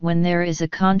 when there is a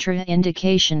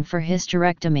contraindication for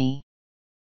hysterectomy.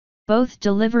 Both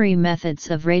delivery methods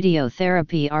of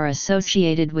radiotherapy are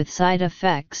associated with side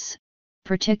effects,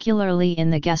 particularly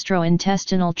in the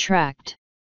gastrointestinal tract.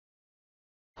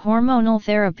 Hormonal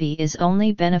therapy is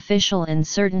only beneficial in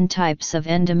certain types of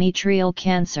endometrial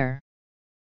cancer.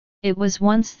 It was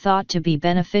once thought to be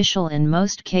beneficial in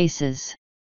most cases.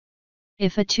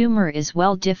 If a tumor is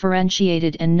well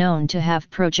differentiated and known to have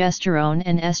progesterone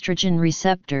and estrogen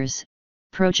receptors,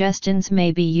 progestins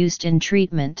may be used in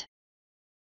treatment.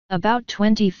 About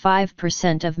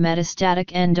 25% of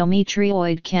metastatic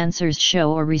endometrioid cancers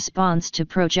show a response to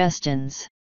progestins.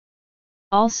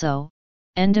 Also,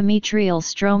 endometrial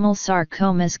stromal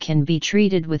sarcomas can be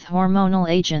treated with hormonal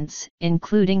agents,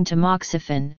 including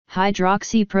tamoxifen,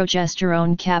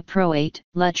 hydroxyprogesterone caproate,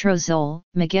 letrozole,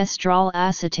 megestrol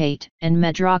acetate, and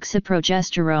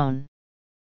medroxyprogesterone.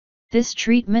 This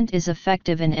treatment is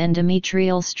effective in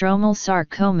endometrial stromal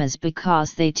sarcomas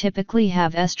because they typically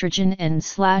have estrogen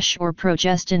and/or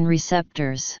progestin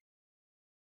receptors.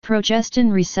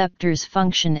 Progestin receptors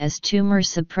function as tumor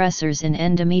suppressors in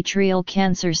endometrial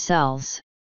cancer cells.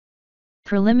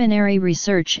 Preliminary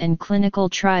research and clinical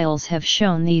trials have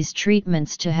shown these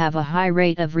treatments to have a high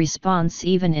rate of response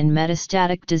even in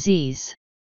metastatic disease.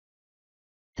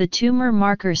 The tumor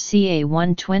marker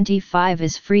CA125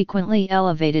 is frequently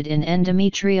elevated in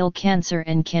endometrial cancer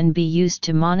and can be used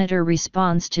to monitor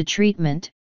response to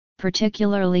treatment,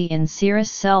 particularly in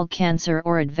serous cell cancer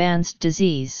or advanced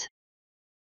disease.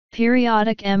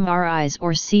 Periodic MRIs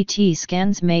or CT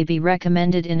scans may be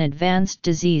recommended in advanced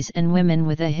disease, and women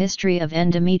with a history of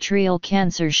endometrial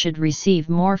cancer should receive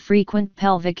more frequent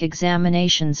pelvic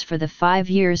examinations for the 5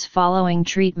 years following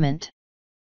treatment.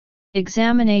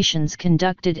 Examinations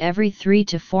conducted every 3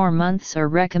 to 4 months are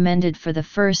recommended for the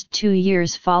first 2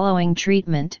 years following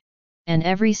treatment, and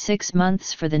every 6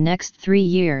 months for the next 3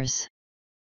 years.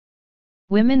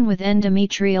 Women with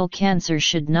endometrial cancer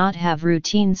should not have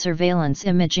routine surveillance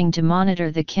imaging to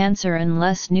monitor the cancer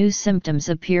unless new symptoms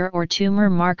appear or tumor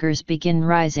markers begin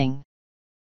rising.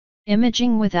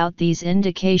 Imaging without these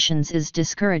indications is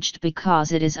discouraged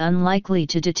because it is unlikely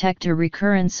to detect a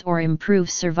recurrence or improve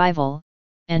survival,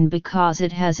 and because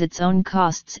it has its own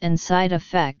costs and side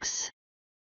effects.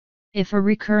 If a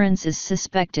recurrence is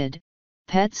suspected,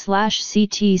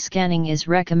 PET/CT scanning is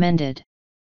recommended.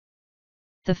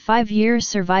 The 5-year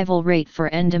survival rate for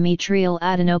endometrial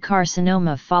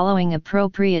adenocarcinoma following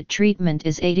appropriate treatment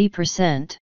is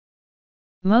 80%.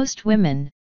 Most women,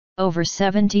 over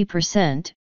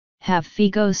 70%, have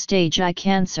FIGO stage I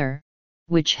cancer,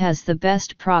 which has the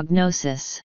best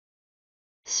prognosis.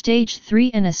 Stage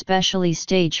 3 and especially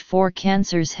stage 4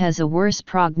 cancers has a worse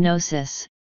prognosis,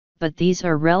 but these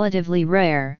are relatively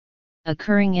rare,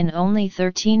 occurring in only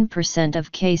 13%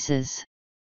 of cases.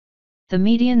 The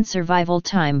median survival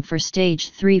time for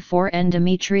stage 3-4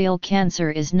 endometrial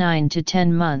cancer is 9 to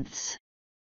 10 months.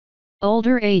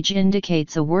 Older age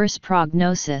indicates a worse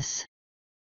prognosis.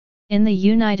 In the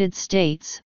United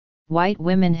States, white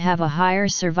women have a higher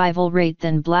survival rate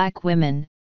than black women,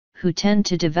 who tend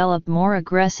to develop more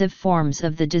aggressive forms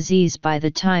of the disease by the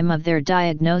time of their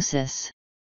diagnosis.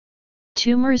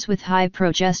 Tumors with high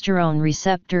progesterone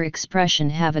receptor expression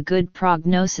have a good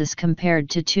prognosis compared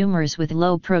to tumors with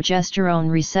low progesterone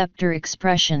receptor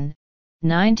expression.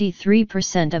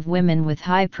 93% of women with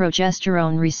high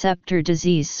progesterone receptor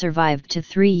disease survived to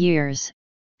 3 years,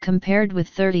 compared with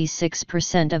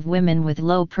 36% of women with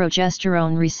low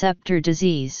progesterone receptor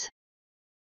disease.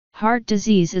 Heart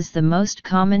disease is the most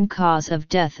common cause of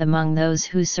death among those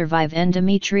who survive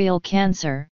endometrial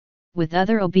cancer, with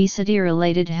other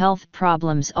obesity-related health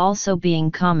problems also being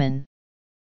common.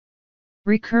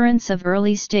 Recurrence of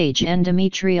early-stage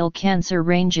endometrial cancer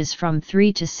ranges from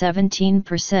 3 to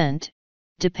 17%,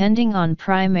 depending on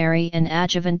primary and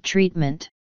adjuvant treatment.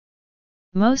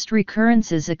 Most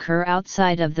recurrences occur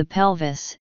outside of the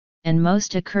pelvis, and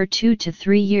most occur 2 to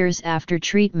 3 years after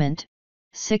treatment,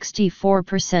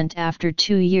 64% after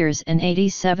 2 years and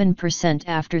 87%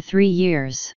 after 3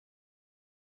 years.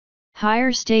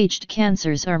 Higher-staged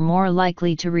cancers are more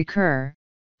likely to recur,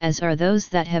 as are those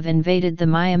that have invaded the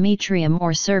myometrium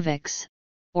or cervix,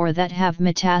 or that have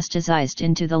metastasized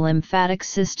into the lymphatic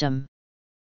system.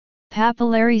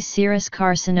 Papillary serous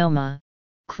carcinoma,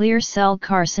 clear cell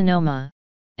carcinoma,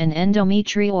 and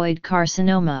endometrioid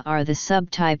carcinoma are the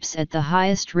subtypes at the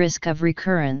highest risk of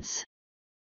recurrence.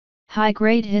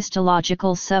 High-grade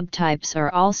histological subtypes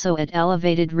are also at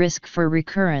elevated risk for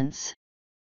recurrence.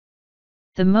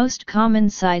 The most common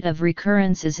site of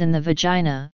recurrence is in the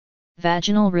vagina.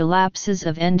 Vaginal relapses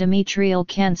of endometrial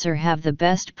cancer have the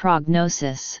best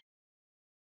prognosis.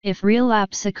 If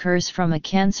relapse occurs from a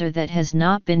cancer that has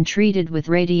not been treated with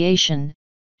radiation,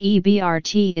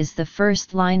 EBRT is the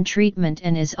first-line treatment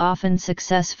and is often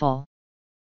successful.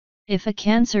 If a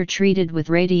cancer treated with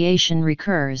radiation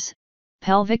recurs,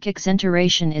 pelvic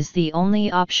exenteration is the only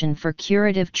option for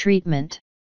curative treatment.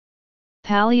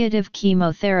 Palliative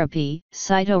chemotherapy,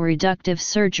 cytoreductive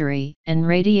surgery, and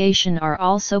radiation are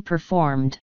also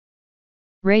performed.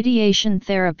 Radiation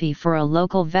therapy for a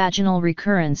local vaginal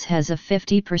recurrence has a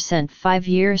 50%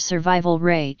 5-year survival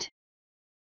rate.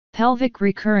 Pelvic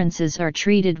recurrences are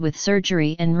treated with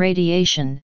surgery and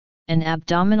radiation, and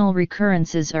abdominal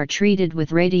recurrences are treated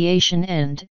with radiation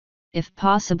and, if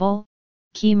possible,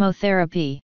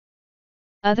 chemotherapy.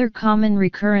 Other common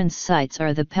recurrence sites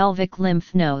are the pelvic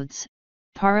lymph nodes,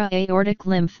 para-aortic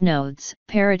lymph nodes,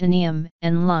 peritoneum,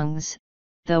 and lungs,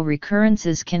 though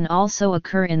recurrences can also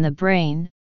occur in the brain,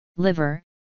 liver,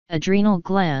 adrenal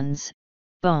glands,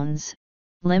 bones,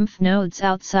 lymph nodes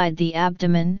outside the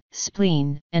abdomen,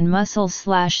 spleen, and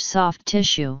muscle/soft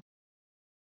tissue.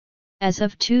 As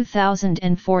of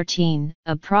 2014,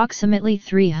 approximately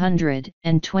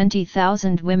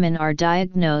 320,000 women are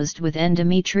diagnosed with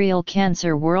endometrial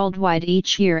cancer worldwide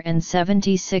each year and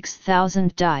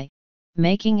 76,000 die,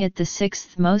 making it the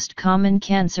 6th most common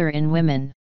cancer in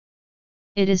women.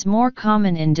 It is more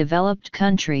common in developed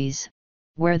countries,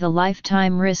 where the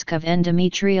lifetime risk of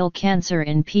endometrial cancer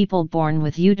in people born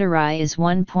with uteri is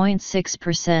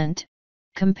 1.6%,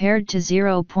 compared to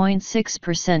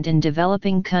 0.6% in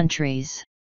developing countries.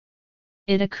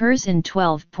 It occurs in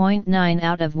 12.9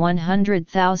 out of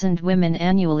 100,000 women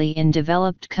annually in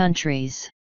developed countries.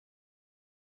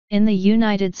 In the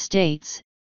United States,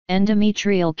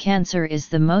 endometrial cancer is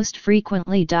the most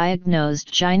frequently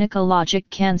diagnosed gynecologic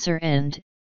cancer and,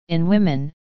 in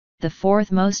women, the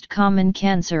 4th most common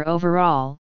cancer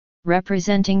overall,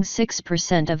 representing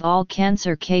 6% of all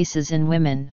cancer cases in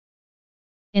women.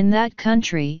 In that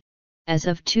country, as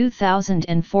of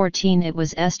 2014 it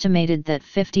was estimated that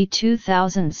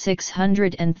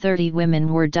 52,630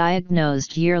 women were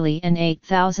diagnosed yearly and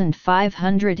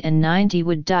 8,590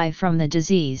 would die from the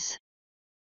disease.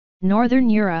 Northern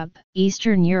Europe,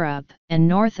 Eastern Europe, and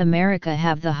North America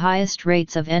have the highest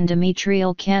rates of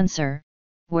endometrial cancer,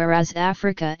 whereas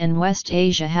Africa and West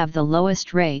Asia have the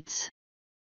lowest rates.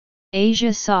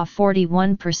 Asia saw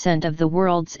 41% of the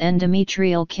world's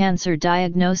endometrial cancer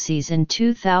diagnoses in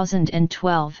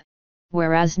 2012,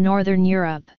 whereas Northern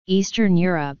Europe, Eastern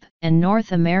Europe, and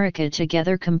North America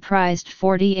together comprised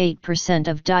 48%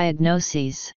 of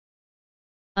diagnoses.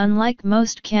 Unlike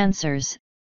most cancers,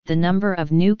 the number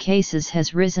of new cases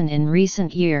has risen in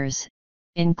recent years,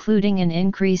 including an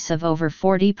increase of over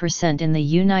 40% in the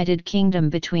United Kingdom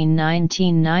between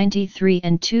 1993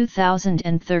 and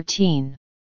 2013.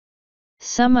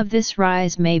 Some of this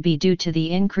rise may be due to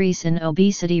the increase in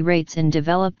obesity rates in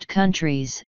developed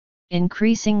countries,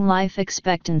 increasing life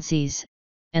expectancies,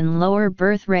 and lower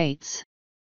birth rates.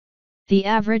 The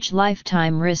average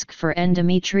lifetime risk for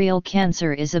endometrial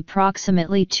cancer is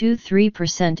approximately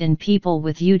 2–3% in people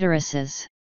with uteruses.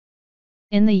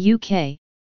 In the UK,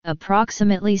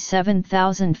 approximately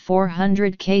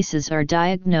 7,400 cases are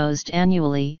diagnosed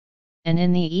annually, and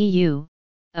in the EU,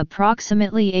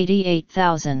 approximately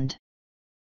 88,000.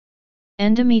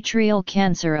 Endometrial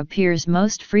cancer appears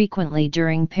most frequently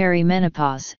during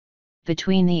perimenopause,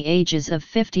 between the ages of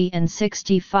 50 and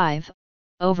 65.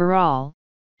 Overall,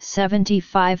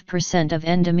 75% of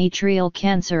endometrial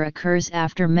cancer occurs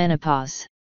after menopause.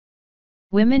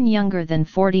 Women younger than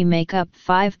 40 make up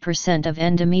 5% of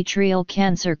endometrial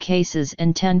cancer cases,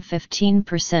 and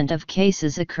 10–15% of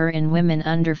cases occur in women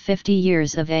under 50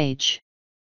 years of age.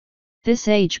 This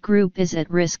age group is at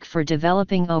risk for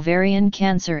developing ovarian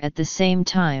cancer at the same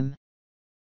time.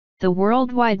 The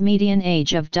worldwide median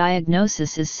age of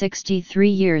diagnosis is 63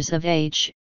 years of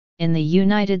age. In the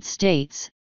United States,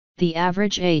 the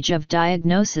average age of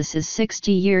diagnosis is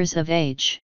 60 years of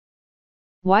age.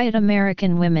 White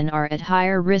American women are at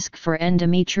higher risk for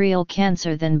endometrial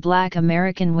cancer than Black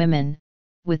American women,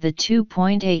 with a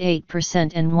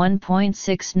 2.88% and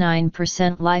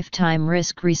 1.69% lifetime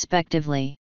risk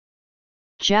respectively.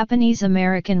 Japanese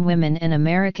American women and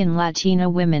American Latina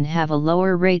women have a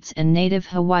lower rates, and Native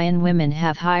Hawaiian women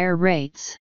have higher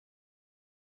rates.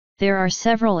 There are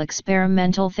several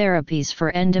experimental therapies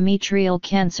for endometrial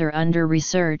cancer under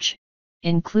research,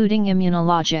 including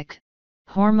immunologic,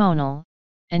 hormonal,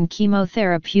 and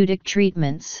chemotherapeutic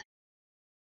treatments.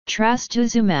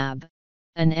 Trastuzumab,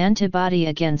 an antibody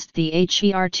against the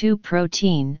HER2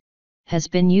 protein, has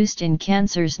been used in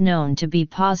cancers known to be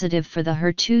positive for the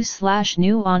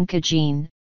HER2/new oncogene,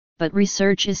 but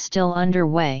research is still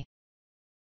underway.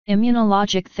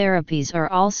 Immunologic therapies are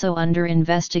also under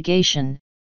investigation,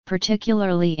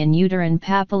 particularly in uterine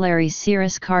papillary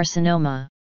serous carcinoma.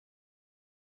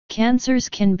 Cancers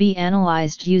can be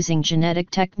analyzed using genetic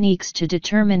techniques to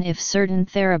determine if certain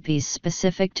therapies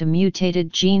specific to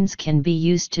mutated genes can be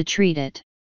used to treat it.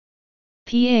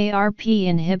 PARP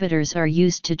inhibitors are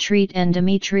used to treat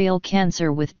endometrial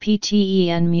cancer with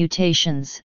PTEN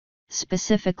mutations,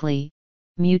 specifically,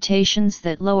 mutations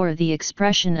that lower the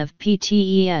expression of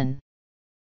PTEN.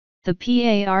 The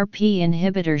PARP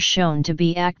inhibitor shown to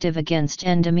be active against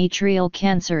endometrial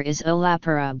cancer is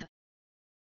olaparib.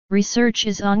 Research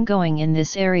is ongoing in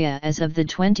this area as of the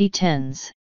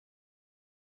 2010s.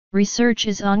 Research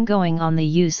is ongoing on the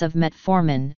use of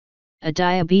metformin, a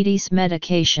diabetes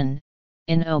medication,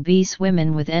 in obese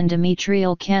women with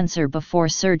endometrial cancer before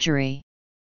surgery.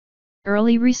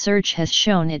 Early research has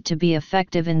shown it to be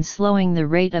effective in slowing the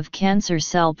rate of cancer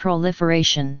cell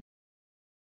proliferation.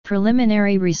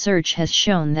 Preliminary research has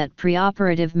shown that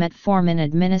preoperative metformin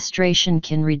administration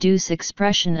can reduce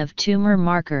expression of tumor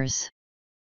markers.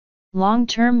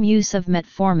 Long-term use of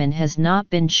metformin has not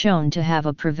been shown to have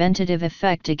a preventative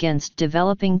effect against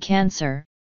developing cancer,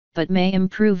 but may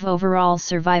improve overall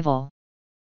survival.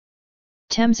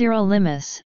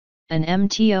 Temsirolimus, an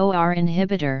mTOR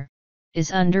inhibitor,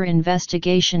 is under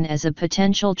investigation as a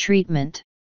potential treatment.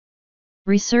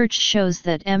 Research shows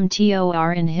that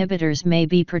mTOR inhibitors may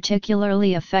be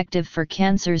particularly effective for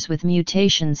cancers with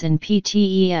mutations in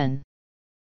PTEN.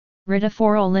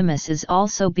 Retiforolimus is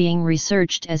also being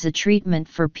researched as a treatment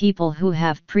for people who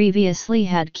have previously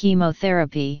had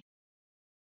chemotherapy.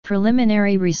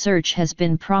 Preliminary research has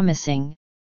been promising,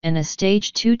 and a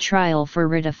Stage 2 trial for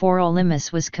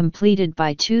retiforolimus was completed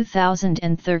by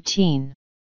 2013.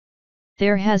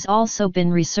 There has also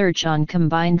been research on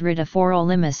combined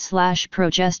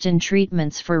retiforolimus/progestin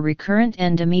treatments for recurrent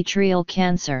endometrial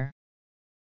cancer.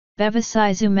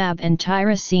 Bevacizumab and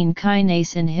tyrosine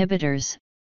kinase inhibitors,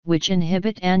 which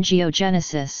inhibit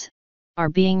angiogenesis, are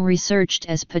being researched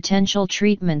as potential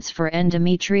treatments for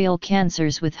endometrial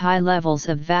cancers with high levels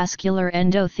of vascular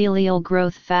endothelial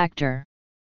growth factor.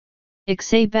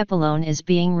 Ixabepilone is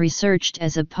being researched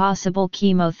as a possible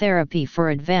chemotherapy for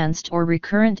advanced or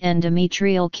recurrent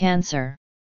endometrial cancer.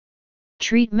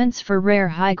 Treatments for rare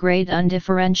high-grade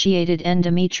undifferentiated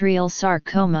endometrial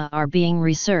sarcoma are being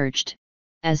researched,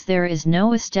 as there is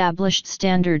no established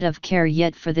standard of care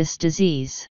yet for this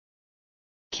disease.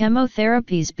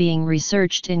 Chemotherapies being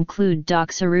researched include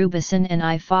doxorubicin and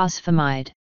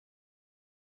ifosfamide.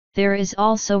 There is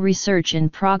also research in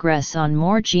progress on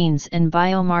more genes and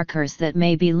biomarkers that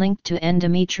may be linked to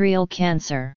endometrial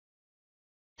cancer.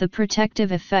 The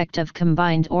protective effect of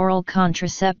combined oral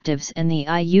contraceptives and the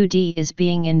IUD is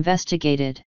being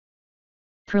investigated.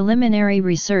 Preliminary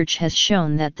research has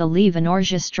shown that the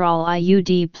levonorgestrel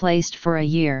IUD placed for a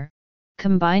year,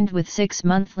 combined with 6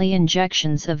 monthly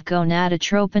injections of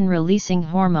gonadotropin-releasing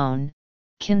hormone,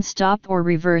 can stop or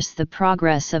reverse the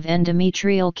progress of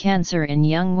endometrial cancer in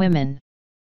young women.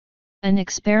 An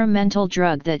experimental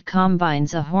drug that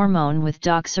combines a hormone with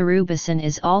doxorubicin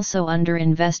is also under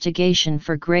investigation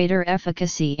for greater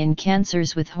efficacy in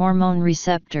cancers with hormone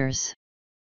receptors.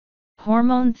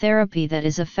 Hormone therapy that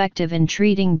is effective in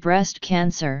treating breast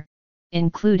cancer,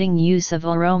 including use of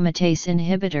aromatase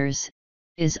inhibitors,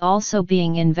 is also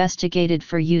being investigated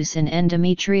for use in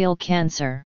endometrial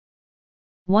cancer.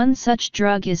 One such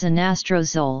drug is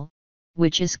anastrozole,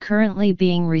 which is currently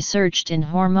being researched in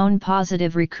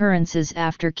hormone-positive recurrences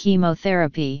after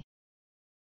chemotherapy.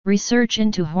 Research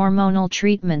into hormonal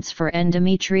treatments for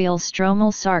endometrial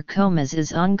stromal sarcomas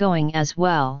is ongoing as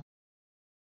well.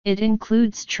 It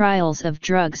includes trials of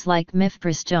drugs like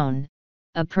mifepristone,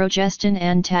 a progestin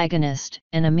antagonist,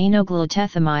 and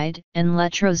aminoglutathione, and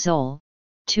letrozole,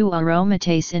 2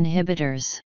 aromatase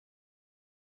inhibitors.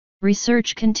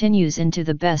 Research continues into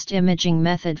the best imaging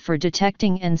method for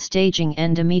detecting and staging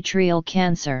endometrial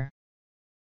cancer.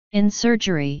 In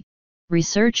surgery,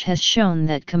 research has shown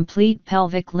that complete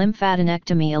pelvic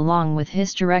lymphadenectomy along with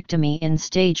hysterectomy in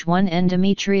stage 1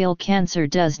 endometrial cancer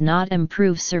does not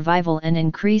improve survival and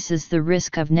increases the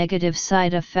risk of negative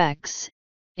side effects,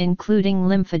 including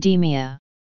lymphedema.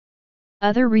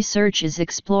 Other research is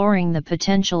exploring the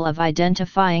potential of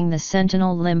identifying the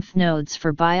sentinel lymph nodes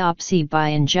for biopsy by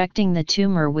injecting the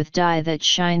tumor with dye that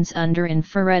shines under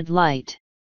infrared light.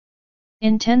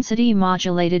 Intensity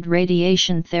modulated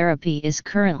radiation therapy is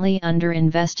currently under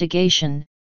investigation,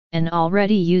 and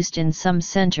already used in some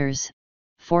centers,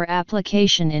 for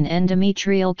application in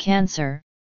endometrial cancer,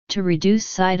 to reduce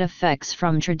side effects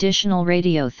from traditional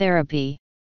radiotherapy.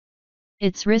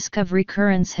 Its risk of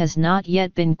recurrence has not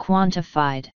yet been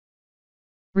quantified.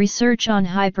 Research on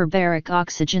hyperbaric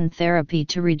oxygen therapy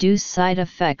to reduce side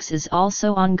effects is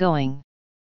also ongoing.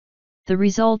 The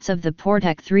results of the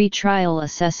PORTEC-3 trial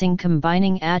assessing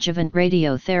combining adjuvant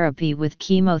radiotherapy with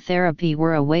chemotherapy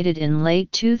were awaited in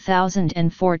late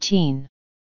 2014.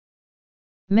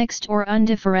 Mixed or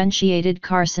undifferentiated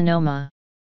carcinoma.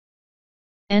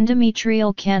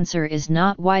 Endometrial cancer is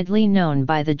not widely known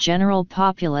by the general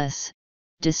populace,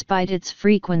 despite its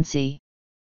frequency.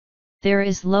 There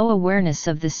is low awareness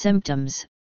of the symptoms,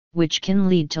 which can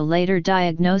lead to later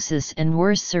diagnosis and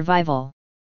worse survival.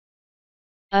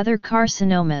 Other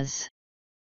carcinomas: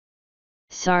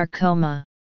 sarcoma,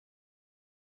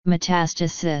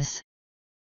 metastasis,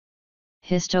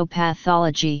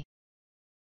 histopathology,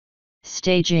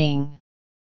 staging,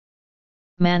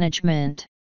 management,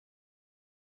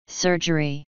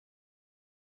 surgery,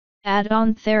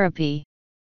 add-on therapy,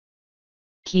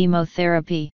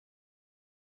 chemotherapy,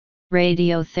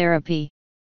 radiotherapy,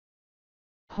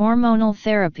 hormonal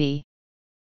therapy,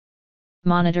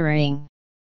 monitoring,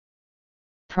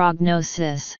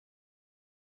 prognosis,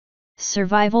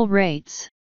 survival rates,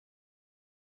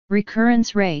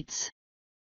 recurrence rates,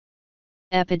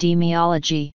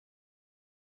 epidemiology,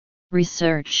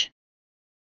 research,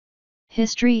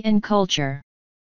 history and culture.